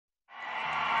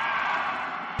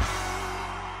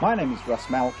My name is Russ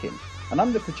Malkin, and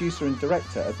I'm the producer and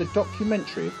director of the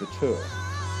documentary of the tour.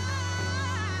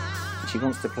 She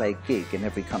wants to play a gig in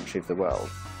every country of the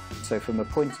world. So from a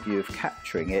point of view of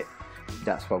capturing it,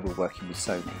 that's why we're working with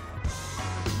Sony.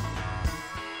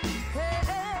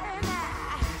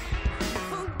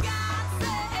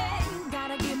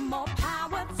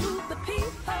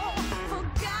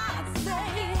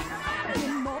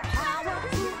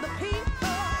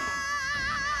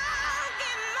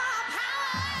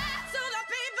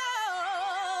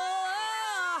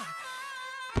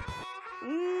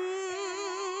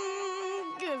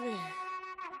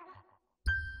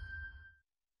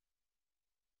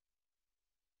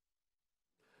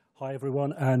 Hi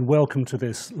everyone, and welcome to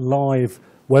this live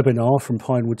webinar from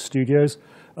Pinewood Studios.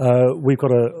 We've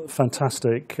got a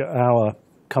fantastic hour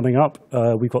coming up.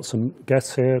 We've got some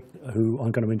guests here who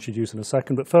I'm going to introduce in a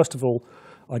second. But first of all,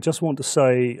 I just want to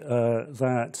say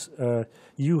that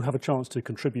you have a chance to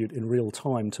contribute in real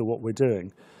time to what we're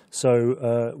doing.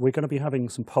 So we're going to be having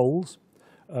some polls,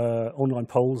 online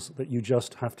polls that you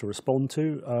just have to respond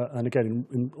to. And again,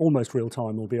 in almost real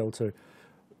time, we'll be able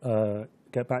to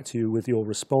get back to you with your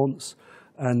response.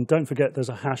 And don't forget there's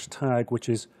a hashtag which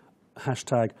is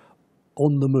hashtag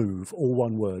on the move, all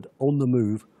one word, on the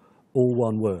move, all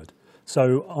one word.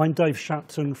 So I'm Dave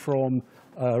Shapton from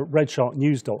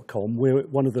redsharknews.com. We're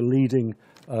one of the leading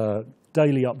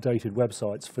daily updated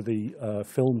websites for the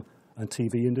film and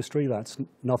TV industry. That's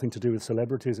nothing to do with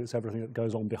celebrities, it's everything that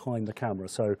goes on behind the camera.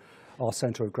 So our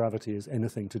center of gravity is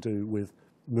anything to do with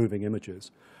moving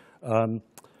images.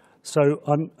 So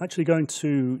I'm actually going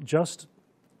to just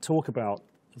talk about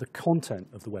the content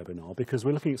of the webinar because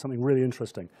we're looking at something really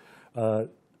interesting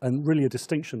and really a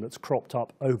distinction that's cropped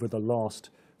up over the last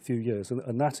few years.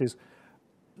 And that is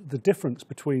the difference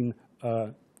between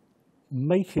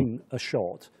making a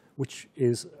shot, which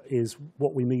is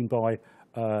what we mean by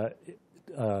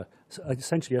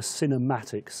essentially a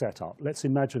cinematic setup. Let's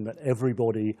imagine that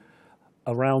everybody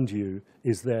around you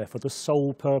is there for the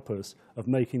sole purpose of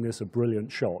making this a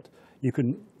brilliant shot. You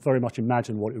can very much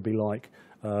imagine what it would be like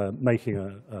making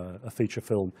a feature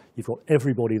film. You've got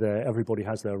everybody there, everybody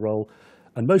has their role.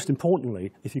 And most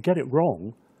importantly, if you get it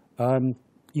wrong,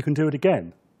 you can do it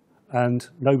again. And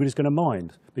nobody's going to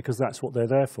mind because that's what they're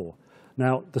there for.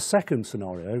 Now, the second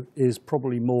scenario is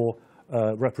probably more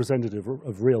representative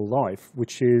of real life,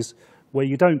 which is where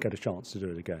you don't get a chance to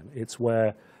do it again. It's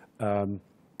where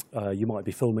you might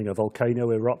be filming a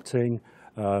volcano erupting,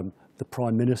 the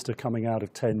Prime Minister coming out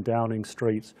of 10 Downing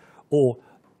Street, or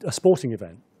a sporting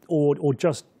event, or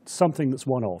just something that's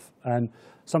one-off, and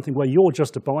something where you're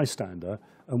just a bystander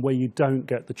and where you don't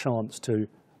get the chance to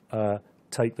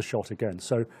take the shot again.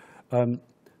 So,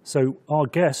 so our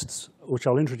guests, which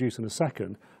I'll introduce in a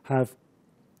second, have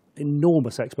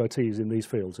enormous expertise in these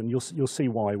fields, and you'll see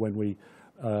why when we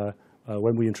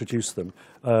introduce them.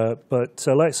 But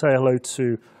let's say hello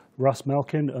to Russ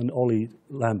Malkin and Olly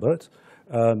Lambert.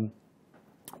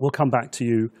 We'll come back to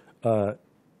you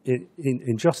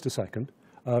in just a second.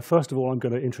 First of all, I'm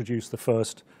going to introduce the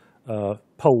first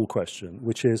poll question,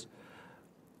 which is,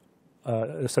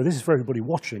 so this is for everybody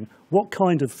watching, what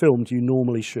kind of film do you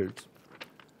normally shoot?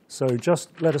 So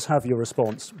just let us have your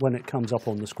response when it comes up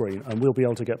on the screen, and we'll be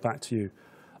able to get back to you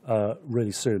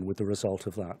really soon with the result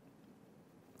of that.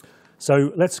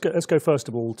 So let's go first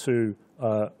of all to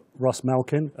Russ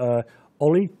Malkin.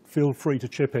 Olly, feel free to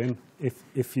chip in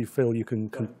if you feel you can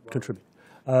contribute.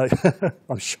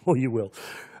 I'm sure you will.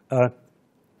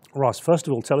 Russ, first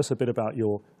of all, tell us a bit about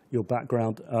your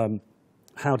background.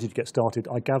 How did you get started?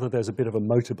 I gather there's a bit of a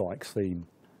motorbike theme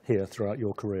here throughout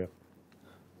your career.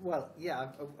 Well, yeah,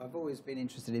 I've always been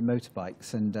interested in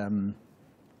motorbikes, and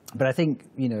but I think,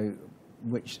 you know,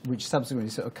 which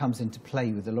subsequently sort of comes into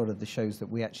play with a lot of the shows that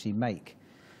we actually make.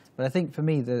 But I think for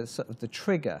me, the sort of the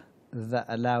trigger that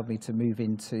allowed me to move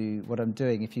into what I'm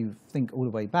doing, if you think all the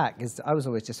way back, is I was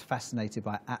always just fascinated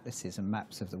by atlases and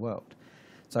maps of the world.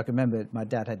 So I can remember my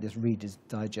dad had this Reader's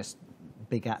Digest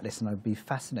big atlas, and I'd be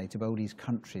fascinated by all these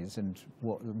countries and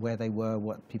where they were,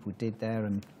 what people did there,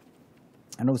 and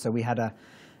also we had a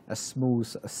small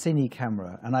sort of cine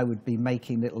camera, and I would be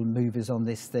making little movies on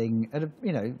this thing at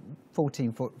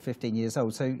 14, 15 years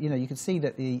old. So you could see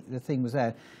that the thing was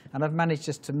there, and I've managed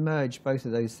just to merge both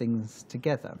of those things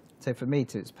together. So for me,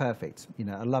 it's perfect.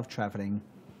 I love traveling.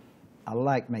 I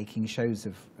like making shows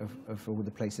of all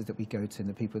the places that we go to and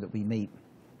the people that we meet.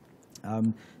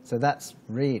 So that's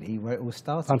really where it all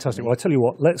started. Fantastic. Well, I tell you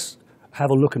what, let's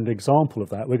have a look at an example of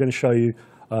that. We're going to show you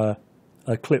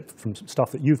a clip from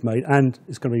stuff that you've made, and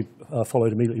it's going to be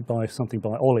followed immediately by something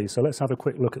by Olly. So let's have a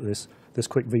quick look at this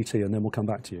quick VT, and then we'll come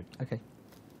back to you. Okay.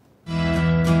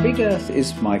 Big Earth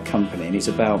is my company, and it's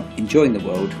about enjoying the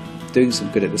world, doing some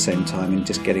good at the same time, and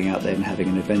just getting out there and having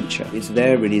an adventure. It's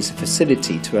there really as a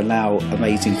facility to allow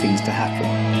amazing things to happen.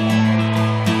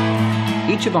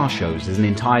 Each of our shows is an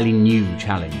entirely new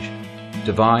challenge,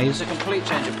 devised, It's a complete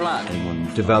change of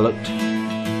plan. developed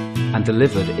and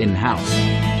delivered in-house.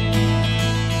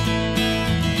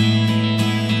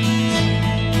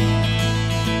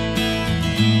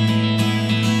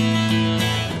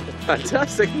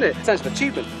 Fantastic, isn't it? Sense of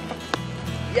achievement.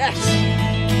 Yes!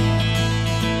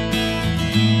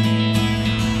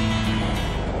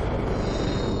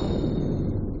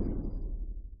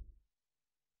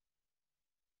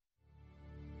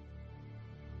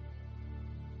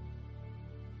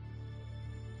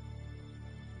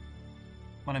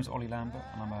 My name's Olly Lambert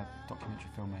and I'm a documentary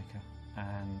filmmaker,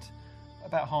 and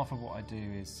about half of what I do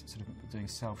is sort of doing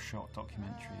self-shot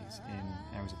documentaries in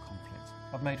areas of conflict.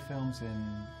 I've made films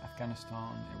in Afghanistan,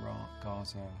 Iraq,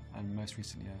 Gaza, and most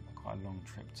recently quite a long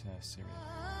trip to Syria.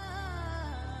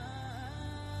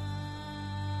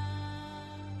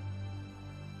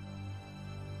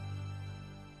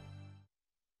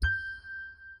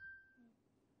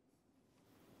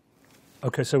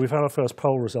 Okay, so we've had our first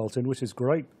poll result in, which is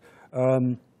great.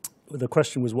 The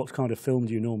question was, what kind of film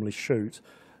do you normally shoot?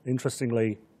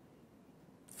 Interestingly,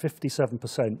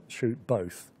 57% shoot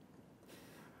both.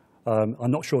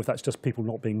 I'm not sure if that's just people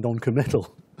not being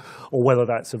non-committal or whether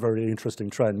that's a very interesting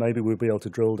trend. Maybe we'll be able to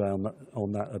drill down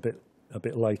on that a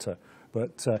bit later.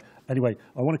 But anyway,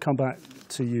 I want to come back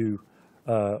to you,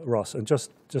 Russ, and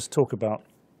just talk about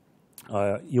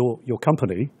your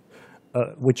company,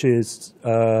 which is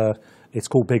it's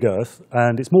called Big Earth,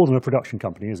 and it's more than a production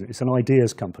company, isn't it? It's an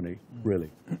ideas company, really.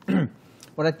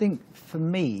 Well, I think for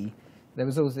me, there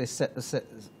was always this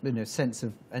sense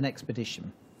of an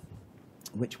expedition,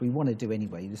 which we want to do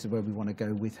anyway. This is where we want to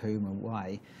go, with whom and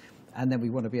why. And then we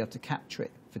want to be able to capture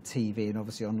it for TV and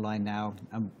obviously online now.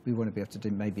 And we want to be able to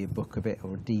do maybe a book of it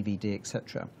or a DVD,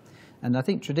 etc. And I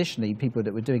think traditionally, people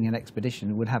that were doing an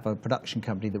expedition would have a production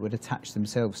company that would attach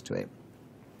themselves to it.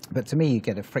 But to me, you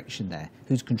get a friction there.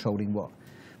 Who's controlling what?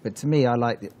 But to me, I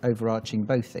like the overarching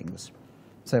both things.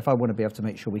 So if I want to be able to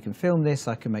make sure we can film this,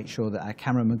 I can make sure that our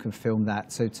cameraman can film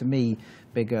that. So to me,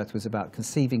 Big Earth was about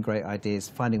conceiving great ideas,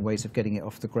 finding ways of getting it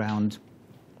off the ground,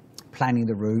 planning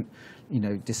the route,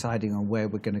 deciding on where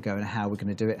we're going to go and how we're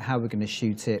going to do it, how we're going to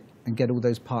shoot it, and get all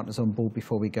those partners on board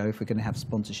before we go, if we're going to have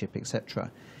sponsorship,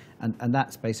 etc. And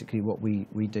that's basically what we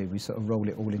do. We sort of roll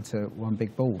it all into one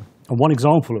big ball. And one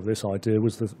example of this idea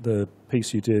was the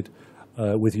piece you did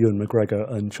with Ewan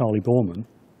McGregor and Charlie Borman,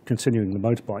 continuing the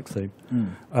motorbike theme.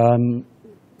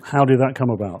 How did that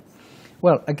come about?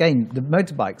 Well, again, the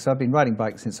motorbikes, I've been riding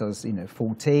bikes since I was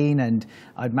 14, and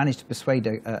I'd managed to persuade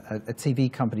a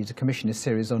TV company to commission a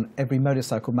series on every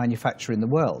motorcycle manufacturer in the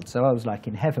world. So I was like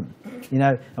in heaven.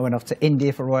 I went off to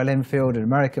India for Royal Enfield, and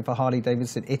America for Harley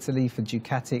Davidson, Italy for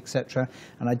Ducati, etc.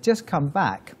 And I'd just come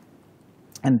back,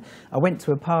 and I went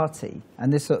to a party,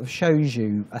 and this sort of shows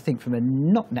you, I think, from a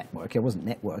not networking, I wasn't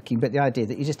networking, but the idea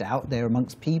that you're just out there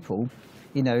amongst people,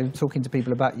 talking to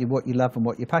people about what you love and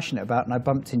what you're passionate about. And I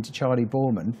bumped into Charlie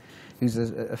Borman, who's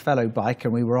a fellow biker,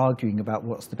 and we were arguing about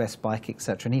what's the best bike,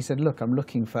 etc. And he said, look, I'm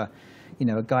looking for,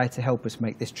 a guy to help us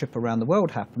make this trip around the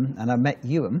world happen. And I met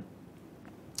Ewan,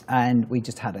 and we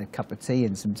just had a cup of tea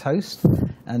and some toast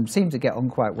and seemed to get on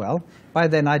quite well. By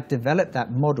then, I'd developed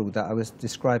that model that I was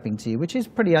describing to you, which is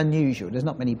pretty unusual. There's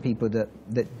not many people that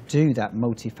do that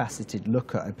multifaceted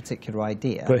look at a particular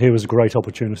idea. But here was a great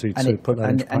opportunity to put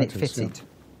that into practice. And it fitted.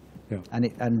 Yeah.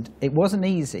 And it wasn't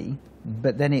easy,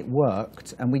 but then it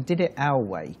worked, and we did it our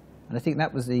way. And I think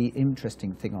that was the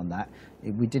interesting thing on that.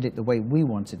 We did it the way we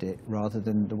wanted it, rather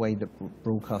than the way that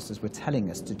broadcasters were telling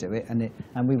us to do it.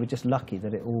 And we were just lucky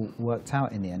that it all worked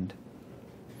out in the end.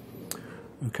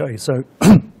 Okay, so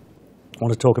I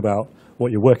want to talk about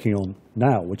what you're working on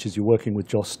now, which is you're working with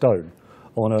Joss Stone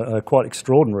on a quite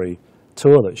extraordinary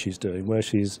tour that she's doing, where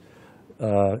she's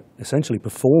essentially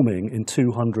performing in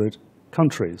 200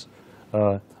 countries.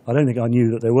 I don't think I knew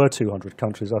that there were 200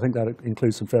 countries. I think that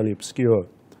includes some fairly obscure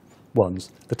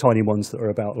ones, the tiny ones that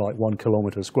are about like 1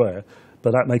 kilometre square,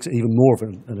 but that makes it even more of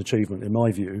an achievement in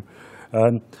my view.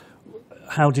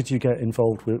 How did you get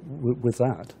involved with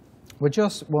that? Well,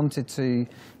 Joss wanted to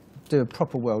do a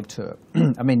proper world tour.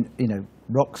 I mean,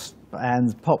 rock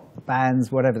bands, pop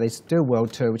bands, whatever, they do a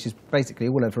world tour, which is basically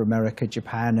all over America,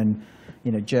 Japan,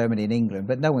 and Germany and England,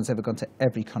 but no one's ever gone to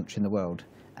every country in the world.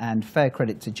 And fair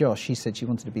credit to Joss, she said she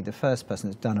wanted to be the first person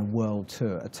that's done a world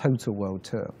tour, a total world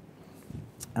tour.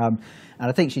 And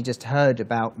I think she just heard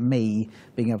about me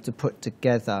being able to put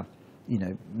together,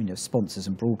 sponsors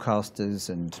and broadcasters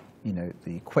and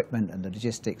the equipment and the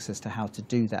logistics as to how to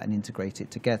do that and integrate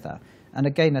it together. And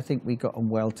again, I think we got on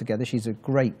well together. She's a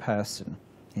great person,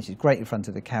 and she's great in front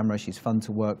of the camera. She's fun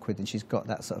to work with, and she's got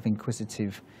that sort of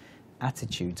inquisitive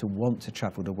attitude to want to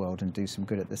travel the world and do some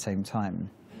good at the same time.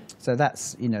 So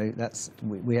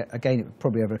we again,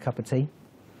 probably over a cup of tea,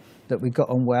 that we got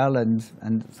on well and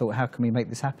thought, how can we make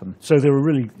this happen? So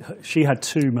she had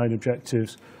two main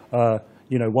objectives.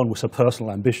 One was her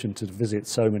personal ambition to visit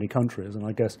so many countries, and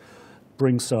I guess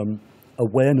bring some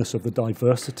awareness of the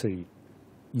diversity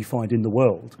you find in the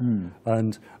world.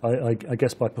 And I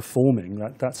guess by performing,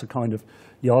 that's a kind of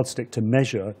yardstick to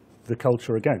measure the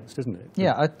culture against, isn't it?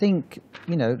 Yeah, I think,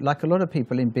 like a lot of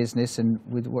people in business and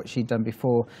with what she'd done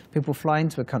before, people fly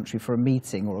into a country for a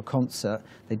meeting or a concert,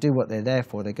 they do what they're there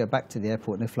for, they go back to the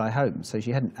airport and they fly home. So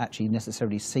she hadn't actually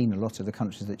necessarily seen a lot of the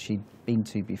countries that she'd been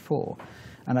to before.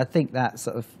 And I think that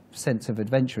sort of sense of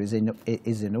adventure is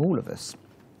in all of us.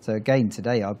 So again,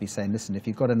 today I'll be saying, listen, if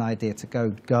you've got an idea to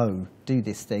go, do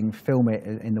this thing, film it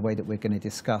in the way that we're going to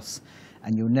discuss,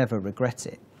 and you'll never regret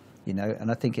it.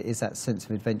 And I think it is that sense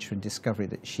of adventure and discovery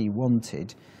that she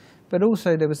wanted. But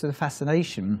also there was the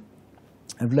fascination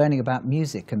of learning about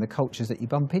music and the cultures that you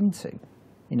bump into.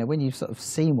 When you've sort of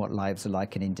seen what lives are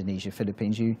like in Indonesia,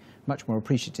 Philippines, you're much more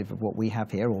appreciative of what we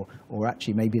have here, or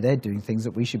actually maybe they're doing things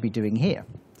that we should be doing here.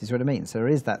 Do you see what I mean? So there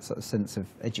is that sort of sense of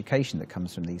education that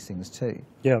comes from these things too.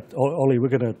 Yeah, Olly, we're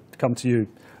going to come to you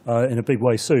in a big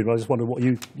way soon. I just wondered what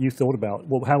you thought about.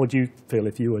 Well, how would you feel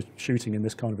if you were shooting in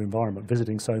this kind of environment,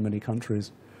 visiting so many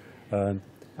countries?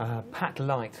 Packed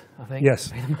light, I think.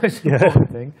 Yes. Would be the most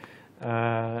important thing.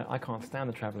 I can't stand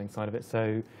the travelling side of it,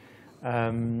 so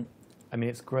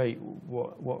it's great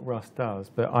what Russ does,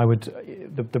 but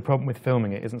the problem with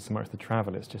filming it isn't so much the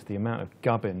travel, it's just the amount of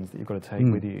gubbins that you've got to take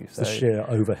with you. So, the sheer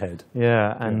overhead.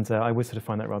 Yeah, and I would sort of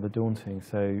find that rather daunting,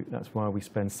 so that's why we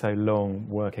spend so long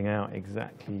working out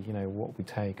exactly what we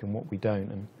take and what we don't,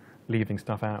 and leaving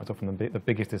stuff out is often the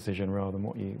biggest decision rather than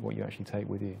what you actually take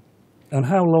with you. And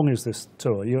how long is this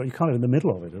tour? You're kind of in the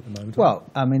middle of it at the moment. Well,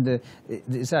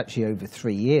 it's actually over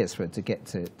 3 years for it to get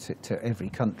to every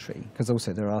country, because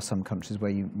also there are some countries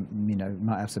where you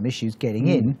might have some issues getting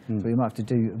in, so we might have to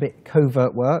do a bit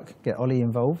covert work, get Olly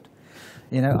involved,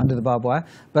 under the barbed wire.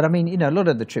 But a lot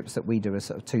of the trips that we do are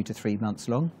sort of 2 to 3 months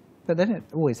long, but they don't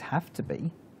always have to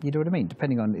be. You know what I mean?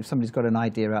 Depending on if somebody's got an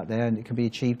idea out there and it can be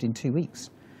achieved in 2 weeks.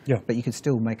 Yeah. But you could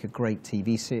still make a great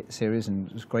TV series and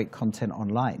there's great content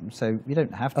online. So you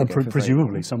don't have to go for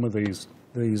presumably some of these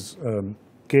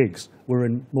gigs were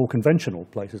in more conventional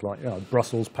places like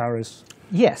Brussels, Paris.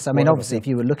 Yes, obviously if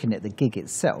you were looking at the gig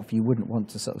itself, you wouldn't want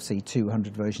to sort of see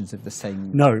 200 versions of the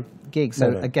same gig.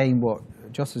 So again, what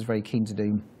Joss was very keen to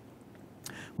do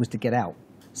was to get out,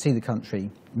 see the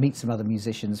country, meet some other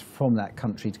musicians from that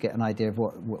country to get an idea of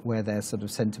where their sort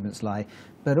of sentiments lie.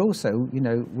 But also,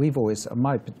 we've always,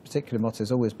 my particular motto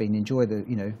has always been enjoy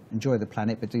the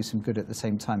planet, but do some good at the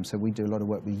same time. So we do a lot of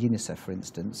work with UNICEF, for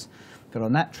instance. But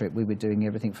on that trip, we were doing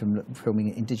everything from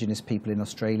filming indigenous people in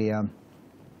Australia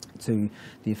to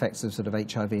the effects of sort of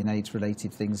HIV and AIDS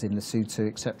related things in Lesotho,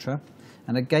 etc.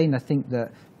 And again, I think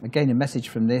that, a message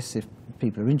from this, if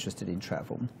people are interested in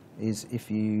travel, is if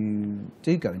you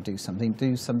do go and do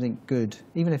something good,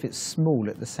 even if it's small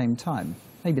at the same time.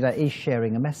 Maybe that is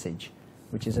sharing a message,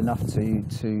 which is enough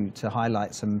to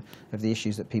highlight some of the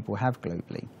issues that people have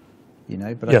globally.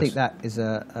 But I think that is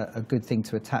a good thing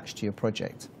to attach to your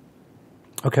project.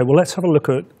 Okay, well, let's have a look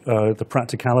at the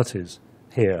practicalities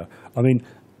here.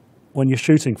 When you're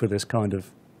shooting for this kind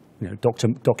of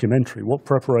documentary, what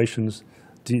preparations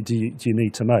do you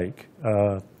need to make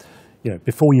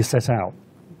before you set out?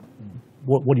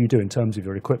 What do you do in terms of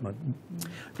your equipment?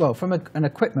 Well, from an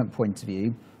equipment point of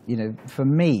view, for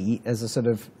me as a sort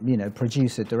of,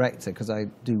 producer, director, because I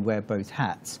do wear both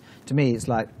hats, to me it's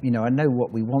like, I know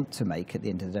what we want to make at the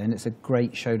end of the day, and it's a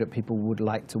great show that people would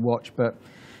like to watch, but,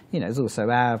 it's also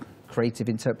our creative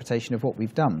interpretation of what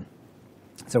we've done.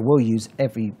 So we'll use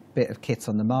every bit of kit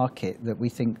on the market that we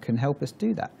think can help us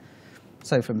do that.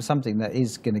 So from something that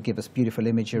is going to give us beautiful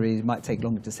imagery, it might take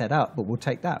longer to set up, but we'll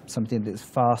take that. Something that's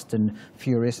fast and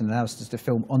furious and allows us to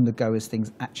film on the go as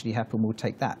things actually happen, we'll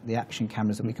take that. The action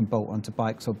cameras that we can bolt onto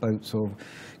bikes or boats or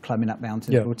climbing up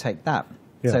mountains, we'll take that.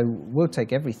 Yeah. So we'll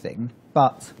take everything,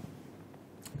 but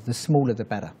the smaller the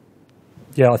better.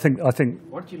 Yeah, I think.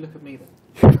 Why did you look at me then?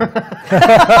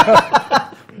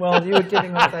 Well, you were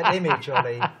giving off that image,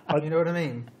 Olly. You know what I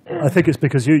mean? I think it's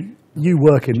because you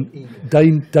work in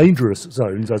dangerous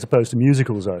zones as opposed to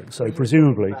musical zones. So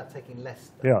presumably, about taking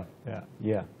less stuff.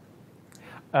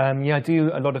 I do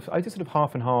a lot of. I do sort of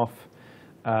half and half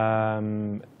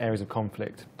areas of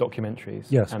conflict documentaries,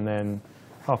 yes, and then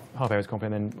half areas of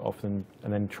conflict, and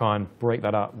then try and break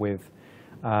that up with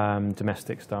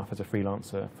domestic stuff as a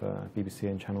freelancer for BBC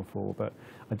and Channel 4. But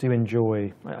I do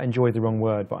enjoy the wrong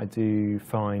word, but I do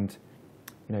find,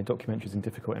 you know, documentaries in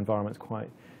difficult environments quite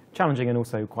challenging and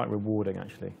also quite rewarding,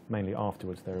 actually. Mainly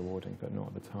afterwards they're rewarding, but not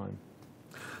at the time.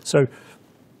 So,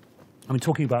 I mean,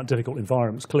 talking about difficult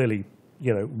environments, clearly,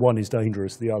 you know, one is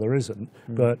dangerous, the other isn't,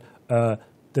 but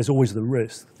there's always the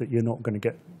risk that you're not going to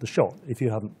get the shot if you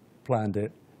haven't planned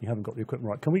it, you haven't got the equipment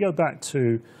right. Can we go back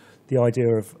to the idea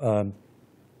of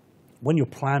when you're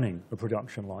planning a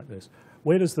production like this,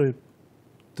 where does the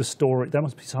story, there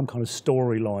must be some kind of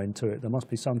storyline to it, there must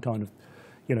be some kind of,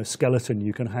 you know, skeleton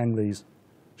you can hang these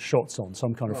shots on,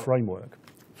 some kind of framework?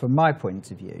 From my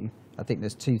point of view, I think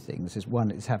there's two things.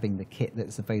 One is having the kit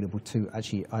that's available to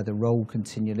actually either roll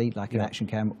continually, like an action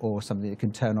cam, or something that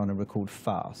can turn on and record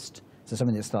fast. So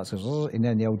something that starts, in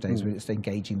the old days when it's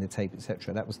engaging the tape,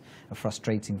 etc. That was a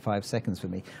frustrating 5 seconds for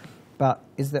me. But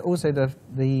is there also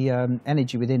the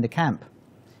energy within the camp?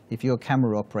 If your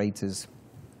camera operators,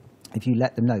 if you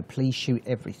let them know, please shoot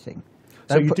everything.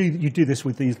 So you do this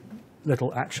with these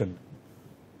little action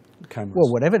cameras?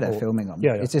 Well, whatever they're filming on.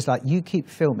 Yeah, yeah. It's just like, you keep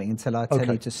filming until I tell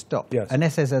you to stop. Yes.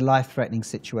 Unless there's a life-threatening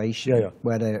situation Yeah, yeah.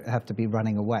 where they have to be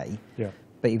running away. Yeah.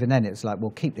 But even then, it's like,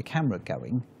 well, keep the camera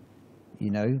going,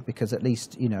 you know, because at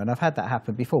least, you know, and I've had that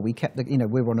happen before. We kept, you know,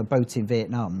 we were on a boat in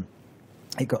Vietnam.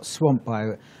 It got swamped by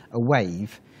a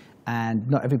wave, and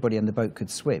not everybody on the boat could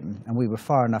swim. And we were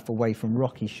far enough away from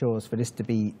rocky shores for this to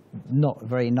be not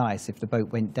very nice if the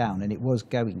boat went down, and it was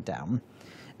going down.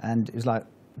 And it was like,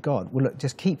 God, well, look,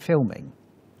 just keep filming,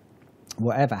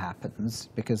 whatever happens,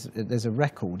 because there's a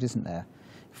record, isn't there?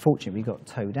 Fortunately, we got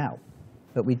towed out,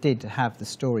 but we did have the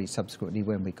story subsequently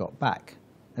when we got back.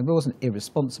 And it wasn't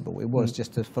irresponsible, it was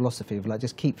just a philosophy of, like,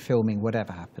 just keep filming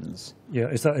whatever happens. Yeah,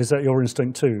 is that your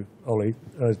instinct too, Olly?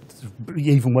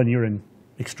 Even when you're in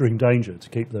extreme danger, to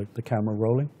keep the camera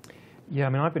rolling? Yeah, I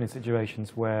mean, I've been in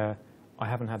situations where I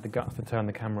haven't had the guts to turn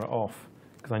the camera off,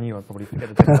 because I knew I'd probably forget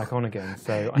to turn it back on again.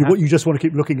 So you just want to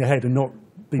keep looking ahead and not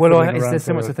be there's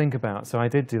so much to think about. So I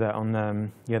did do that on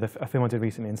a film I did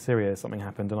recently in Syria. Something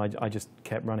happened, and I just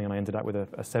kept running, and I ended up with a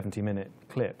 70-minute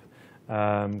clip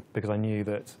because I knew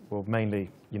that, well, mainly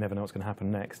you never know what's going to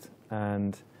happen next,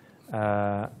 and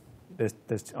I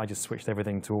just switched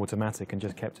everything to automatic and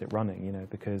just kept it running, you know,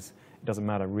 because it doesn't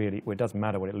matter really. Well, it doesn't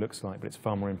matter what it looks like, but it's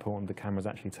far more important the camera's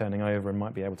actually turning over and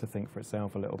might be able to think for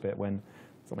itself a little bit when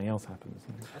something else happens.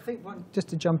 I think just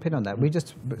to jump in on that, we've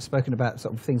just spoken about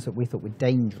sort of things that we thought were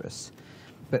dangerous,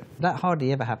 but that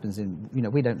hardly ever happens in, you know,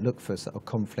 we don't look for sort of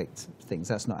conflict things,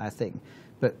 that's not our thing.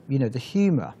 But, you know, the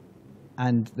humour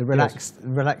and the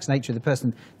relaxed nature of the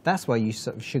person, that's why you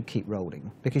sort of should keep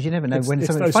rolling, because you never know when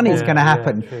something funny is going to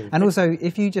happen. Yeah, and also,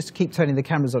 if you just keep turning the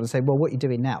cameras on and say, well, what are you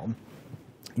doing now?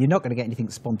 You're not going to get anything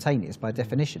spontaneous by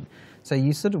definition. So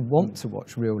you sort of want to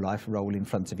watch real life roll in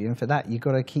front of you, and for that you've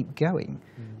got to keep going.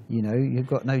 You know, you've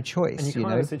got no choice. And you can't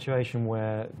have a situation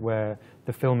where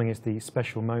the filming is the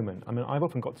special moment. I mean, I've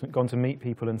often gone to meet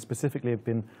people and specifically have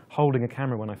been holding a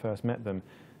camera when I first met them.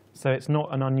 So it's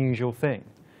not an unusual thing.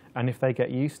 And if they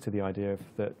get used to the idea of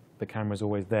that the camera's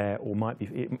always there, or might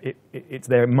be, it's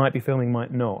there, it might be filming,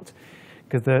 might not.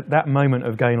 Because that moment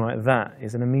of going like that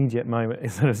is an immediate moment.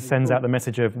 It sort of sends out the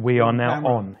message of we are now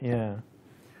on. Yeah.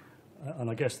 And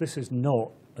I guess this is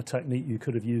not a technique you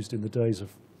could have used in the days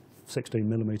of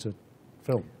 16mm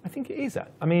film. I think it is.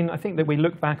 I mean, I think that we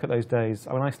look back at those days.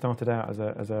 When I started out as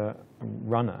a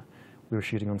runner, we were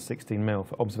shooting on 16mm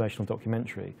for observational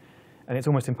documentary. And it's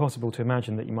almost impossible to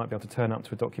imagine that you might be able to turn up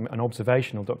to an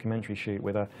observational documentary shoot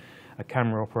with a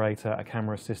camera operator, a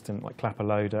camera assistant, like clapper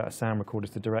loader, a sound recorder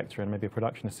to the director, and maybe a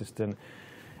production assistant.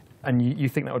 And you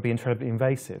think that would be incredibly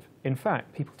invasive. In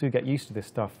fact, people do get used to this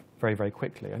stuff very, very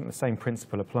quickly. I think the same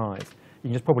principle applies. You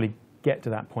can just probably get to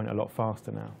that point a lot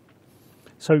faster now.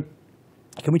 So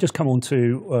can we just come on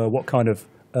to what kind of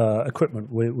equipment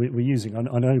we're using?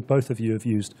 I know both of you have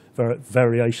used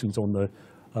variations on the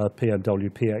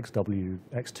PMW, PXW,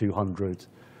 X200,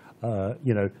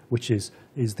 you know, which is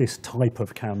this type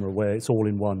of camera where it's all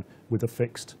in one with a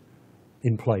fixed,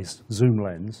 in-place zoom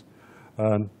lens.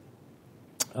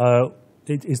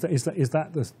 Is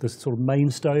that the sort of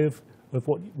mainstay of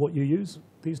what you use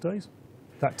these days?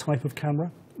 That type of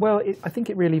camera? Well, I think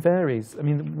it really varies. I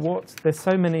mean, there's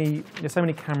so many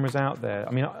cameras out there.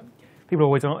 I mean, people are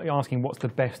always asking what's the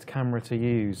best camera to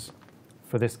use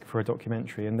for a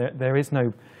documentary, and there is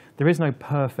no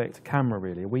perfect camera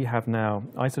really. We have now,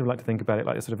 I sort of like to think about it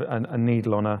like a sort of a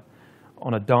needle on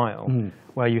a dial,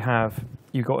 where you have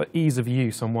you've got ease of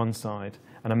use on one side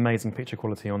and amazing picture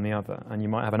quality on the other. And you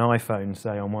might have an iPhone,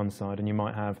 say, on one side, and you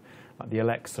might have like the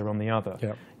Alexa on the other.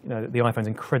 Yep. You know, the iPhone's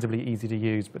incredibly easy to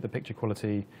use, but the picture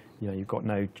quality, you know, you've got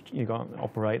to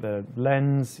operate the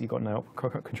lens, you've got no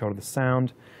control of the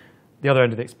sound. The other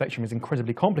end of the spectrum is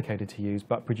incredibly complicated to use,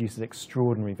 but produces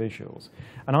extraordinary visuals.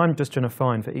 And I'm just trying to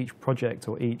find for each project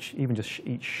or even just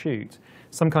each shoot,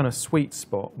 some kind of sweet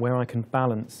spot where I can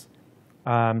balance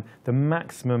the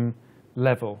maximum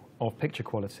level of picture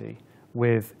quality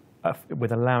with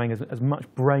allowing as much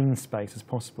brain space as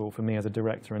possible for me as a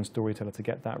director and storyteller to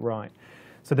get that right.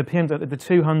 So the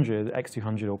 200,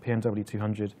 X200 or PNW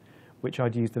 200, which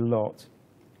I'd used a lot,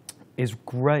 is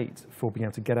great for being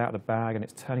able to get out of the bag, and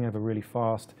it's turning over really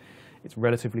fast. It's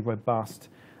relatively robust.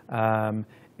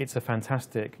 It's a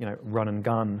fantastic, you know, run and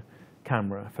gun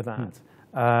camera for that.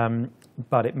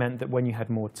 But it meant that when you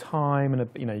had more time and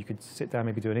you know, you could sit down,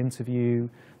 maybe do an interview,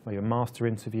 maybe a master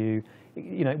interview,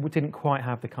 you know, it didn't quite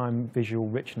have the kind of visual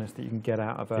richness that you can get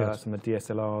out of some of the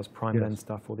DSLRs, prime lens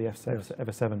stuff, or the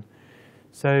FS7.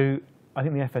 So I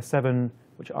think the FS7,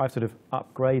 which I've sort of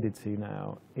upgraded to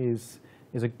now, is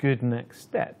a good next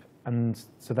step. And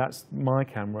so that's my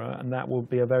camera, and that will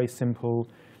be a very simple,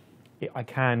 I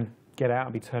can get out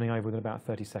and be turning over within about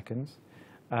 30 seconds,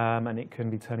 and it can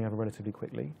be turning over relatively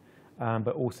quickly,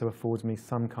 but also affords me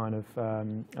some kind of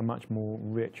a much more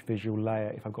rich visual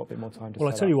layer if I've got a bit more time to set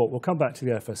Well, I tell up. you what, we'll come back to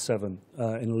the FS7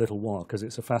 in a little while, because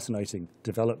it's a fascinating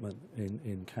development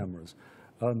in cameras.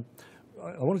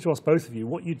 I wanted to ask both of you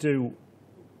what you do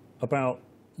about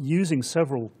using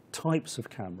several types of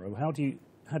camera. How do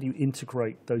you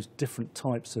integrate those different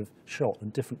types of shot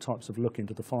and different types of look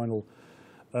into the final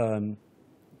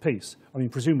piece? I mean,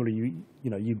 presumably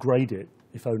you grade it,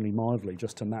 if only mildly,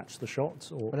 just to match the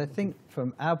shots. Or but I think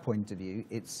from our point of view,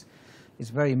 it's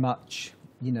very much,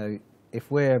 you know, if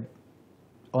we're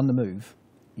on the move,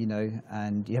 you know,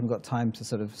 and you haven't got time to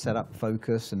sort of set up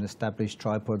focus and establish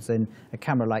tripods, then a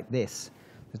camera like this,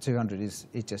 the 200, is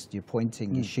just, you're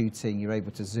pointing, you're shooting, you're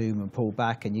able to zoom and pull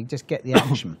back, and you just get the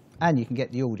action, and you can get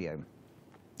the audio.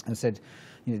 And I said,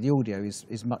 you know, the audio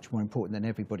is much more important than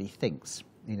everybody thinks.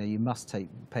 You know, you must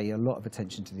pay a lot of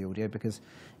attention to the audio, because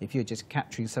if you're just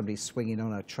capturing somebody swinging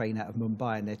on a train out of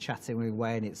Mumbai and they're chatting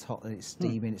away and it's hot and it's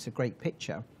steaming, it's a great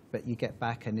picture, but you get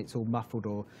back and it's all muffled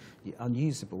or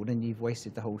unusable, then you've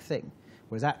wasted the whole thing.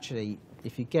 Whereas actually,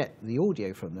 if you get the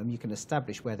audio from them, you can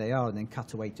establish where they are and then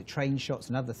cut away to train shots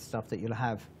and other stuff that you'll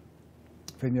have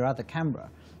from your other camera.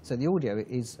 So the audio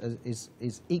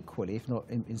is equally, if not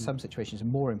in some situations,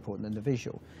 more important than the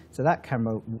visual. So that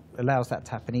camera allows that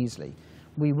to happen easily.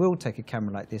 We will take a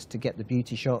camera like this to get the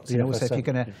beauty shots, and also if you're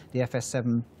going to, the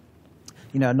FS7,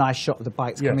 you know, a nice shot of the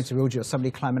bikes coming to the audio, or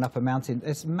somebody climbing up a mountain,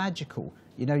 it's magical,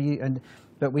 you know.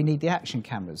 But we need the action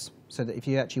cameras, so that if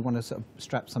you actually want to sort of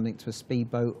strap something to a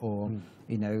speedboat or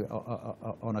you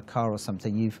know, on a car or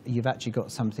something, you've actually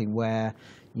got something where,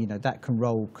 you know, that can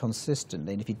roll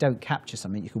consistently. And if you don't capture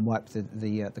something, you can wipe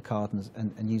the card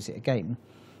and use it again.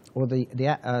 Or the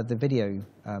video.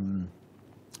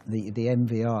 The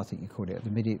MVR, I think you called it,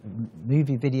 the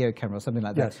movie video camera or something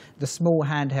like that. The small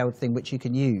handheld thing which you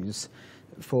can use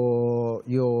for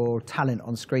your talent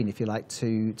on screen, if you like,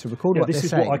 to record what they're saying. This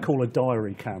is what I call a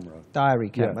diary camera. Diary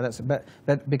camera,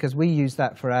 but because we use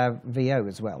that for our VO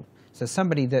as well. So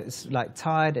somebody that's like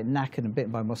tired and knackered and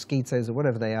bitten by mosquitoes or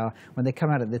whatever they are, when they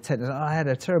come out of the tent, oh, I had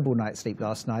a terrible night's sleep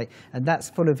last night, and that's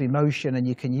full of emotion, and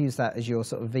you can use that as your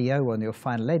sort of VO on your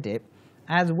final edit,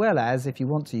 as well as, if you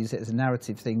want to use it as a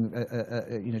narrative thing,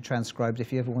 you know, transcribed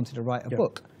if you ever wanted to write a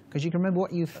book, because you can remember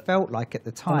what you felt like at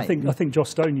the time. And I think Joss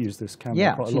Stone used this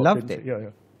camera quite a lot. She loved it.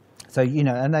 Yeah. So, you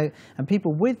know, and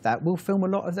people with that will film a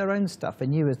lot of their own stuff,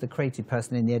 and you as the creative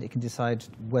person in the edit can decide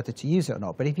whether to use it or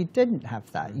not. But if you didn't have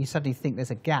that, you suddenly think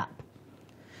there's a gap.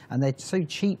 And they're so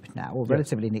cheap now, or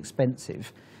relatively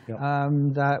inexpensive,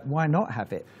 that why not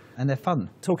have it? And they're fun.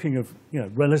 Talking of, you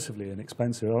know, relatively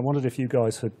inexpensive, I wondered if you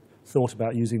guys had thought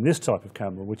about using this type of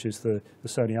camera, which is the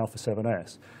Sony Alpha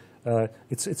 7S.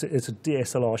 It's a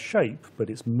DSLR shape, but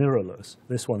it's mirrorless.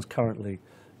 This one's currently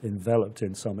enveloped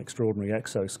in some extraordinary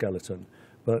exoskeleton,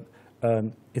 but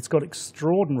it's got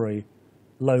extraordinary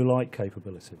low light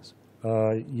capabilities.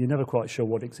 You're never quite sure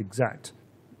what its exact,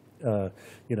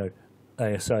 you know,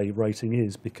 ASA rating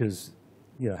is, because,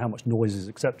 you know, how much noise is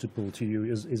acceptable to you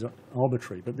is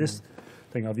arbitrary. But this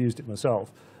thing, I've used it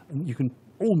myself, and you can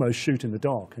almost shoot in the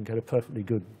dark and get a perfectly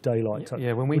good daylight.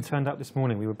 Yeah, when we turned up this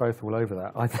morning, we were both all over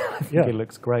that. I think it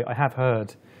looks great. I have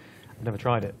heard, I've never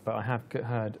tried it, but I have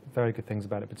heard very good things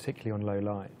about it, particularly on low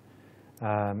light,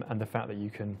 and the fact that you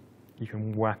can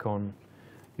whack on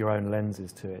your own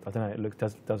lenses to it. I don't know.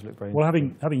 It does look very. Well,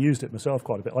 having used it myself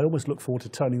quite a bit, I almost look forward to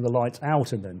turning the lights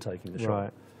out and then taking the shot.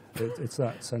 Right. It's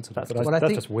that sensitive.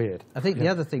 That's just weird. I think the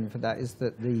other thing for that is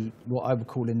that what I would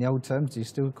call in the old terms, do you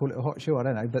still call it a hot shoe? I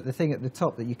don't know. But the thing at the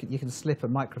top that you can slip a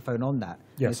microphone on that.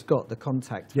 Yes. And it's got the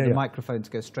contact for the microphone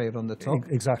to go straight on the top.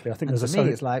 Exactly. I think and there's to a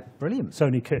me, it's like brilliant.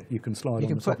 Sony kit you can slide. You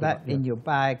can on the top put that of in your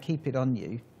bag, keep it on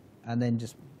you, and then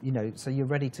just so you're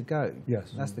ready to go.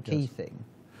 Yes. That's the key thing.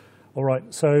 All right.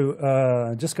 So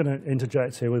I'm just going to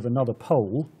interject here with another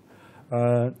poll,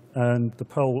 and the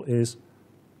poll is,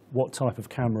 what type of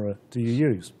camera do you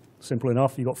use? Simple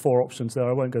enough. You've got 4 options there.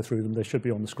 I won't go through them. They should be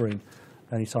on the screen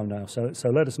anytime now. So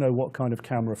let us know what kind of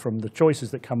camera, from the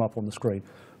choices that come up on the screen,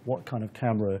 what kind of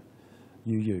camera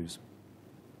you use.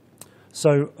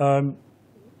 So going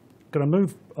to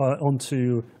move on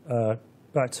to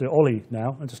back to Olly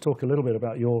now and just talk a little bit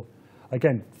about your.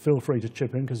 Again, feel free to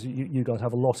chip in because you guys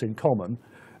have a lot in common.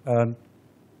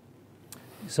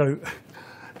 So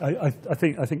I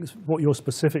think what you're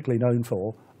specifically known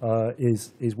for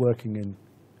is working in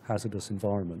hazardous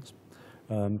environments.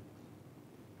 And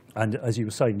as you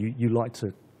were saying, you like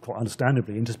to, quite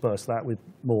understandably, intersperse that with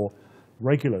more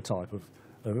regular type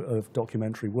of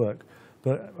documentary work.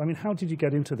 But I mean, how did you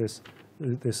get into this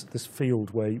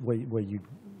field where you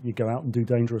go out and do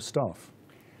dangerous stuff?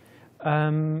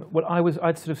 Well,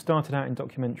 I'd sort of started out in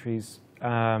documentaries,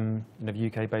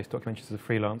 UK-based documentaries as a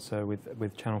freelancer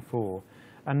with Channel 4,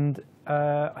 and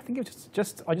I think it was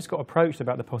I just got approached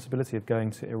about the possibility of going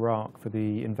to Iraq for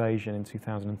the invasion in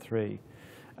 2003,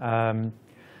 and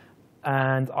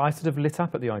I sort of lit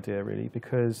up at the idea really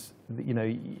because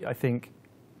I think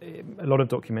a lot of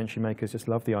documentary makers just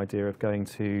love the idea of going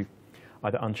to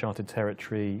either uncharted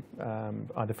territory,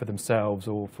 either for themselves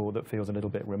or for that feels a little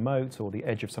bit remote or the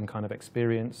edge of some kind of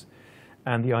experience.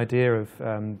 And the idea of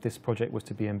this project was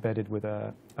to be embedded with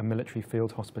a military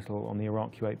field hospital on the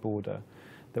Iraq-Kuwait border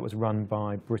that was run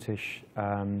by British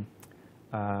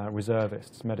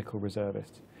reservists, medical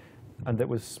reservists. And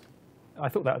I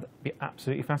thought that would be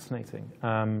absolutely fascinating.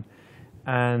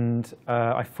 And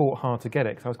I fought hard to get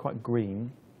it because I was quite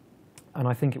green. And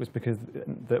I think it was because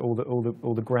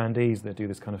all the grandees that do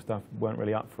this kind of stuff weren't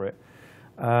really up for it.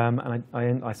 And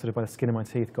I sort of, by the skin of my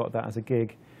teeth, got that as a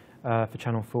gig for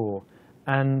Channel 4.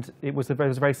 And it was a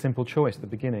very simple choice at the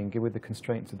beginning, with the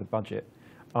constraints of the budget.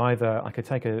 Either I could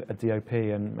take a DOP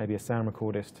and maybe a sound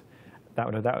recordist,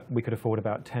 that we could afford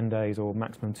about 10 days or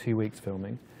maximum 2 weeks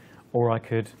filming, or I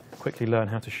could quickly learn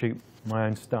how to shoot my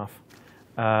own stuff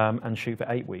and shoot for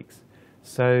 8 weeks.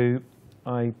 So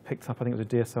I picked up, I think it was a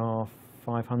DSR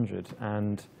 500,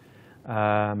 and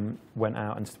went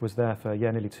out and was there for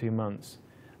nearly 2 months.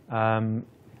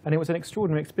 And it was an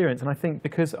extraordinary experience. And I think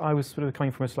because I was sort of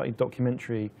coming from a slightly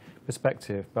documentary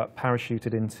perspective, but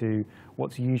parachuted into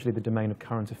what's usually the domain of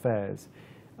current affairs,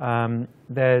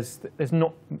 there's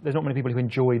not many people who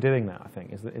enjoy doing that, I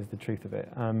think, is the truth of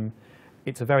it.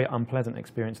 It's a very unpleasant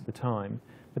experience at the time.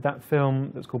 But that film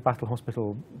that's called Battle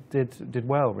Hospital did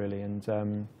well, really, and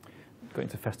got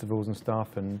into festivals and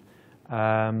stuff. And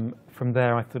from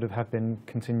there, I sort of have been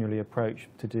continually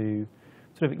approached to do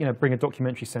bring a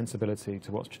documentary sensibility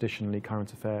to what's traditionally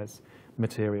current affairs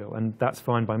material, and that's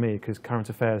fine by me because current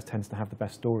affairs tends to have the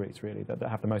best stories, really, that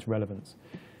have the most relevance.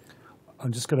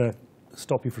 I'm just going to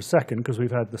stop you for a second because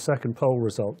we've had the second poll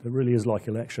result. It really is like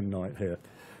election night here,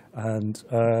 and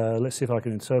let's see if I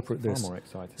can interpret this. Far more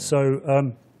exciting. So,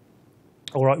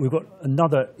 all right, we've got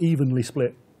another evenly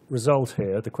split result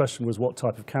here. The question was, what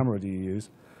type of camera do you use?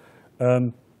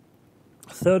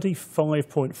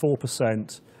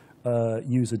 35.4%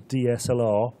 use a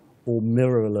DSLR or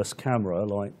mirrorless camera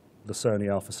like the Sony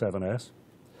Alpha 7S.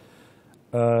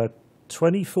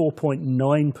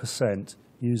 24.9%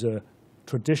 use a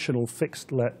traditional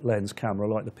fixed lens camera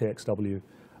like the PXW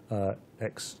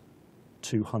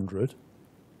X200.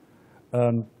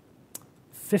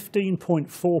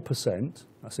 15.4%,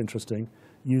 that's interesting,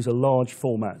 use a large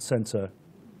format sensor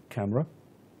camera.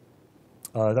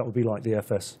 That would be like the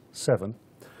FS7.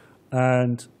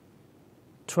 And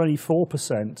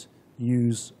 24%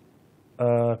 use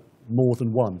more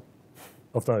than one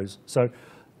of those. So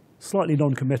slightly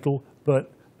non-committal,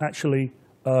 but actually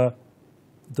the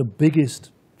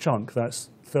biggest chunk, that's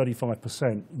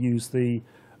 35%, use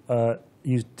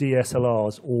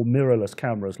DSLRs or mirrorless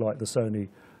cameras like the Sony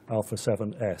Alpha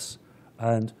 7S.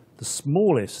 And the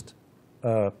smallest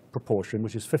proportion,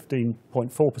 which is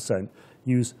 15.4%,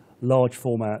 use large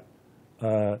format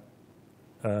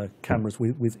cameras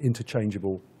with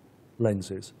interchangeable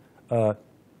lenses.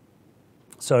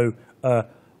 So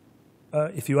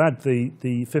if you add the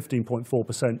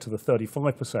 15.4% to the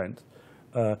 35%,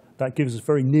 that gives us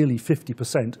very nearly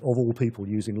 50% of all people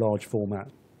using large format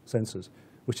sensors,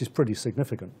 which is pretty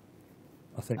significant,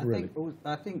 I think, really.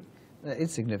 I think that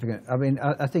is significant. I mean,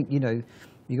 I think, you know,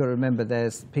 you've got to remember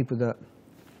there's people that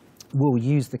will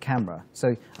use the camera.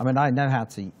 So, I mean, I know how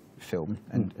to film,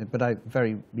 but I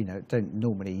don't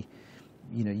normally,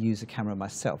 you know, use a camera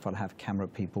myself. I'll have camera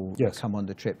people that come on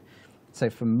the trip. So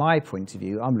from my point of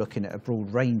view, I'm looking at a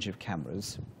broad range of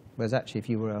cameras, whereas actually if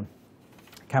you were a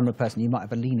camera person, you might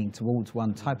have a leaning towards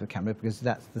one type of camera because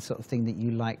that's the sort of thing that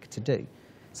you like to do.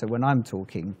 So when I'm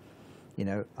talking, you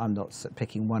know, I'm not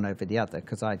picking one over the other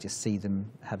because I just see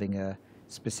them having a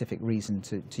specific reason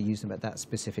to use them at that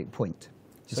specific point.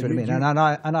 Do you see what I mean?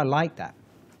 And I like that.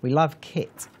 We love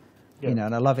kit, you know,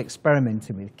 and I love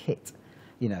experimenting with kit,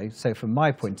 you know. So from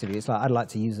my point of view, it's like I'd like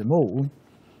to use them all,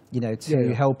 you know,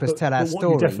 to help us tell our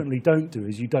story. What you definitely don't do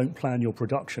is you don't plan your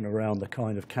production around the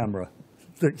kind of camera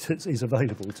that is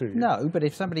available to you. No, but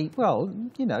if somebody, well,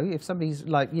 you know, if somebody's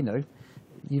like, you know,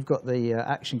 you've got the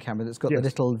action camera that's got the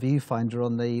little viewfinder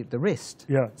on the wrist.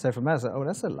 Yeah. So from us, oh,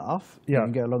 that's a laugh. Yeah. You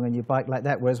can go along on your bike like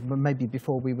that, whereas maybe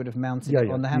before we would have mounted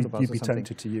it on the handlebars you'd be or something.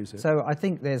 tempted to use it. So I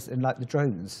think there's, and like the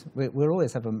drones, we'll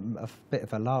always have a bit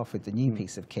of a laugh with the new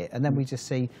piece of kit, and then we just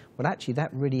see, well, actually,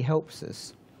 that really helps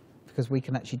us because we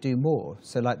can actually do more.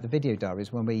 So like the video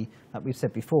diaries, when we, like we've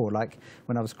said before, like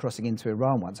when I was crossing into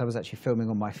Iran once, I was actually filming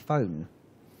on my phone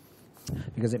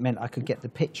because it meant I could get the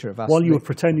picture of us. While you were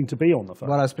pretending to be on the phone?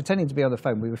 While I was pretending to be on the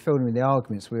phone, we were filming the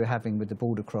arguments we were having with the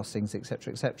border crossings,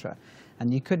 etc., etc.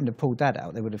 And you couldn't have pulled that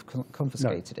out. They would have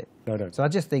confiscated it. No. So I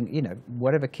just think, you know,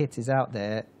 whatever kit is out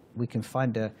there, we can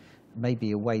find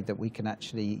maybe a way that we can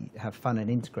actually have fun and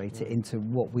integrate it into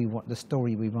what we want, the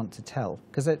story we want to tell.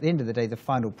 Because at the end of the day, the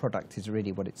final product is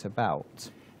really what it's about.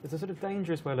 There's a sort of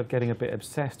dangerous way of getting a bit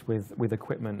obsessed with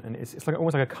equipment, and it's like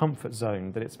almost like a comfort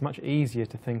zone, that it's much easier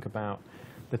to think about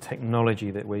the technology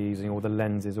that we're using, or the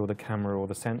lenses, or the camera, or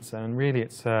the sensor. And really,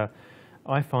 it's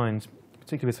I find,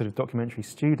 particularly with sort of documentary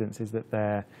students, is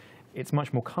that it's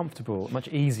much more comfortable, much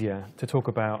easier to talk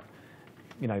about,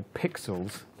 you know,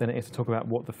 pixels than it is to talk about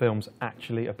what the film's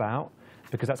actually about,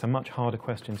 because that's a much harder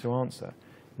question to answer.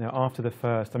 Now, after the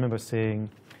first, I remember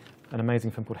seeing an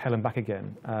amazing film called Hell and Back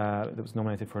Again that was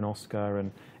nominated for an Oscar, and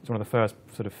it's one of the first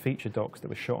sort of feature docs that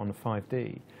was shot on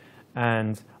 5D.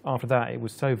 And after that, it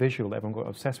was so visual that everyone got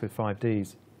obsessed with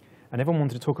 5Ds, and everyone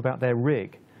wanted to talk about their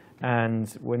rig. And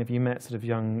whenever you met sort of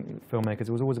young filmmakers, it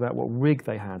was always about what rig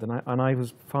they had, and I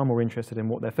was far more interested in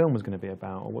what their film was going to be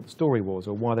about, or what the story was,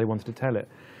 or why they wanted to tell it.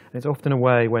 And it's often a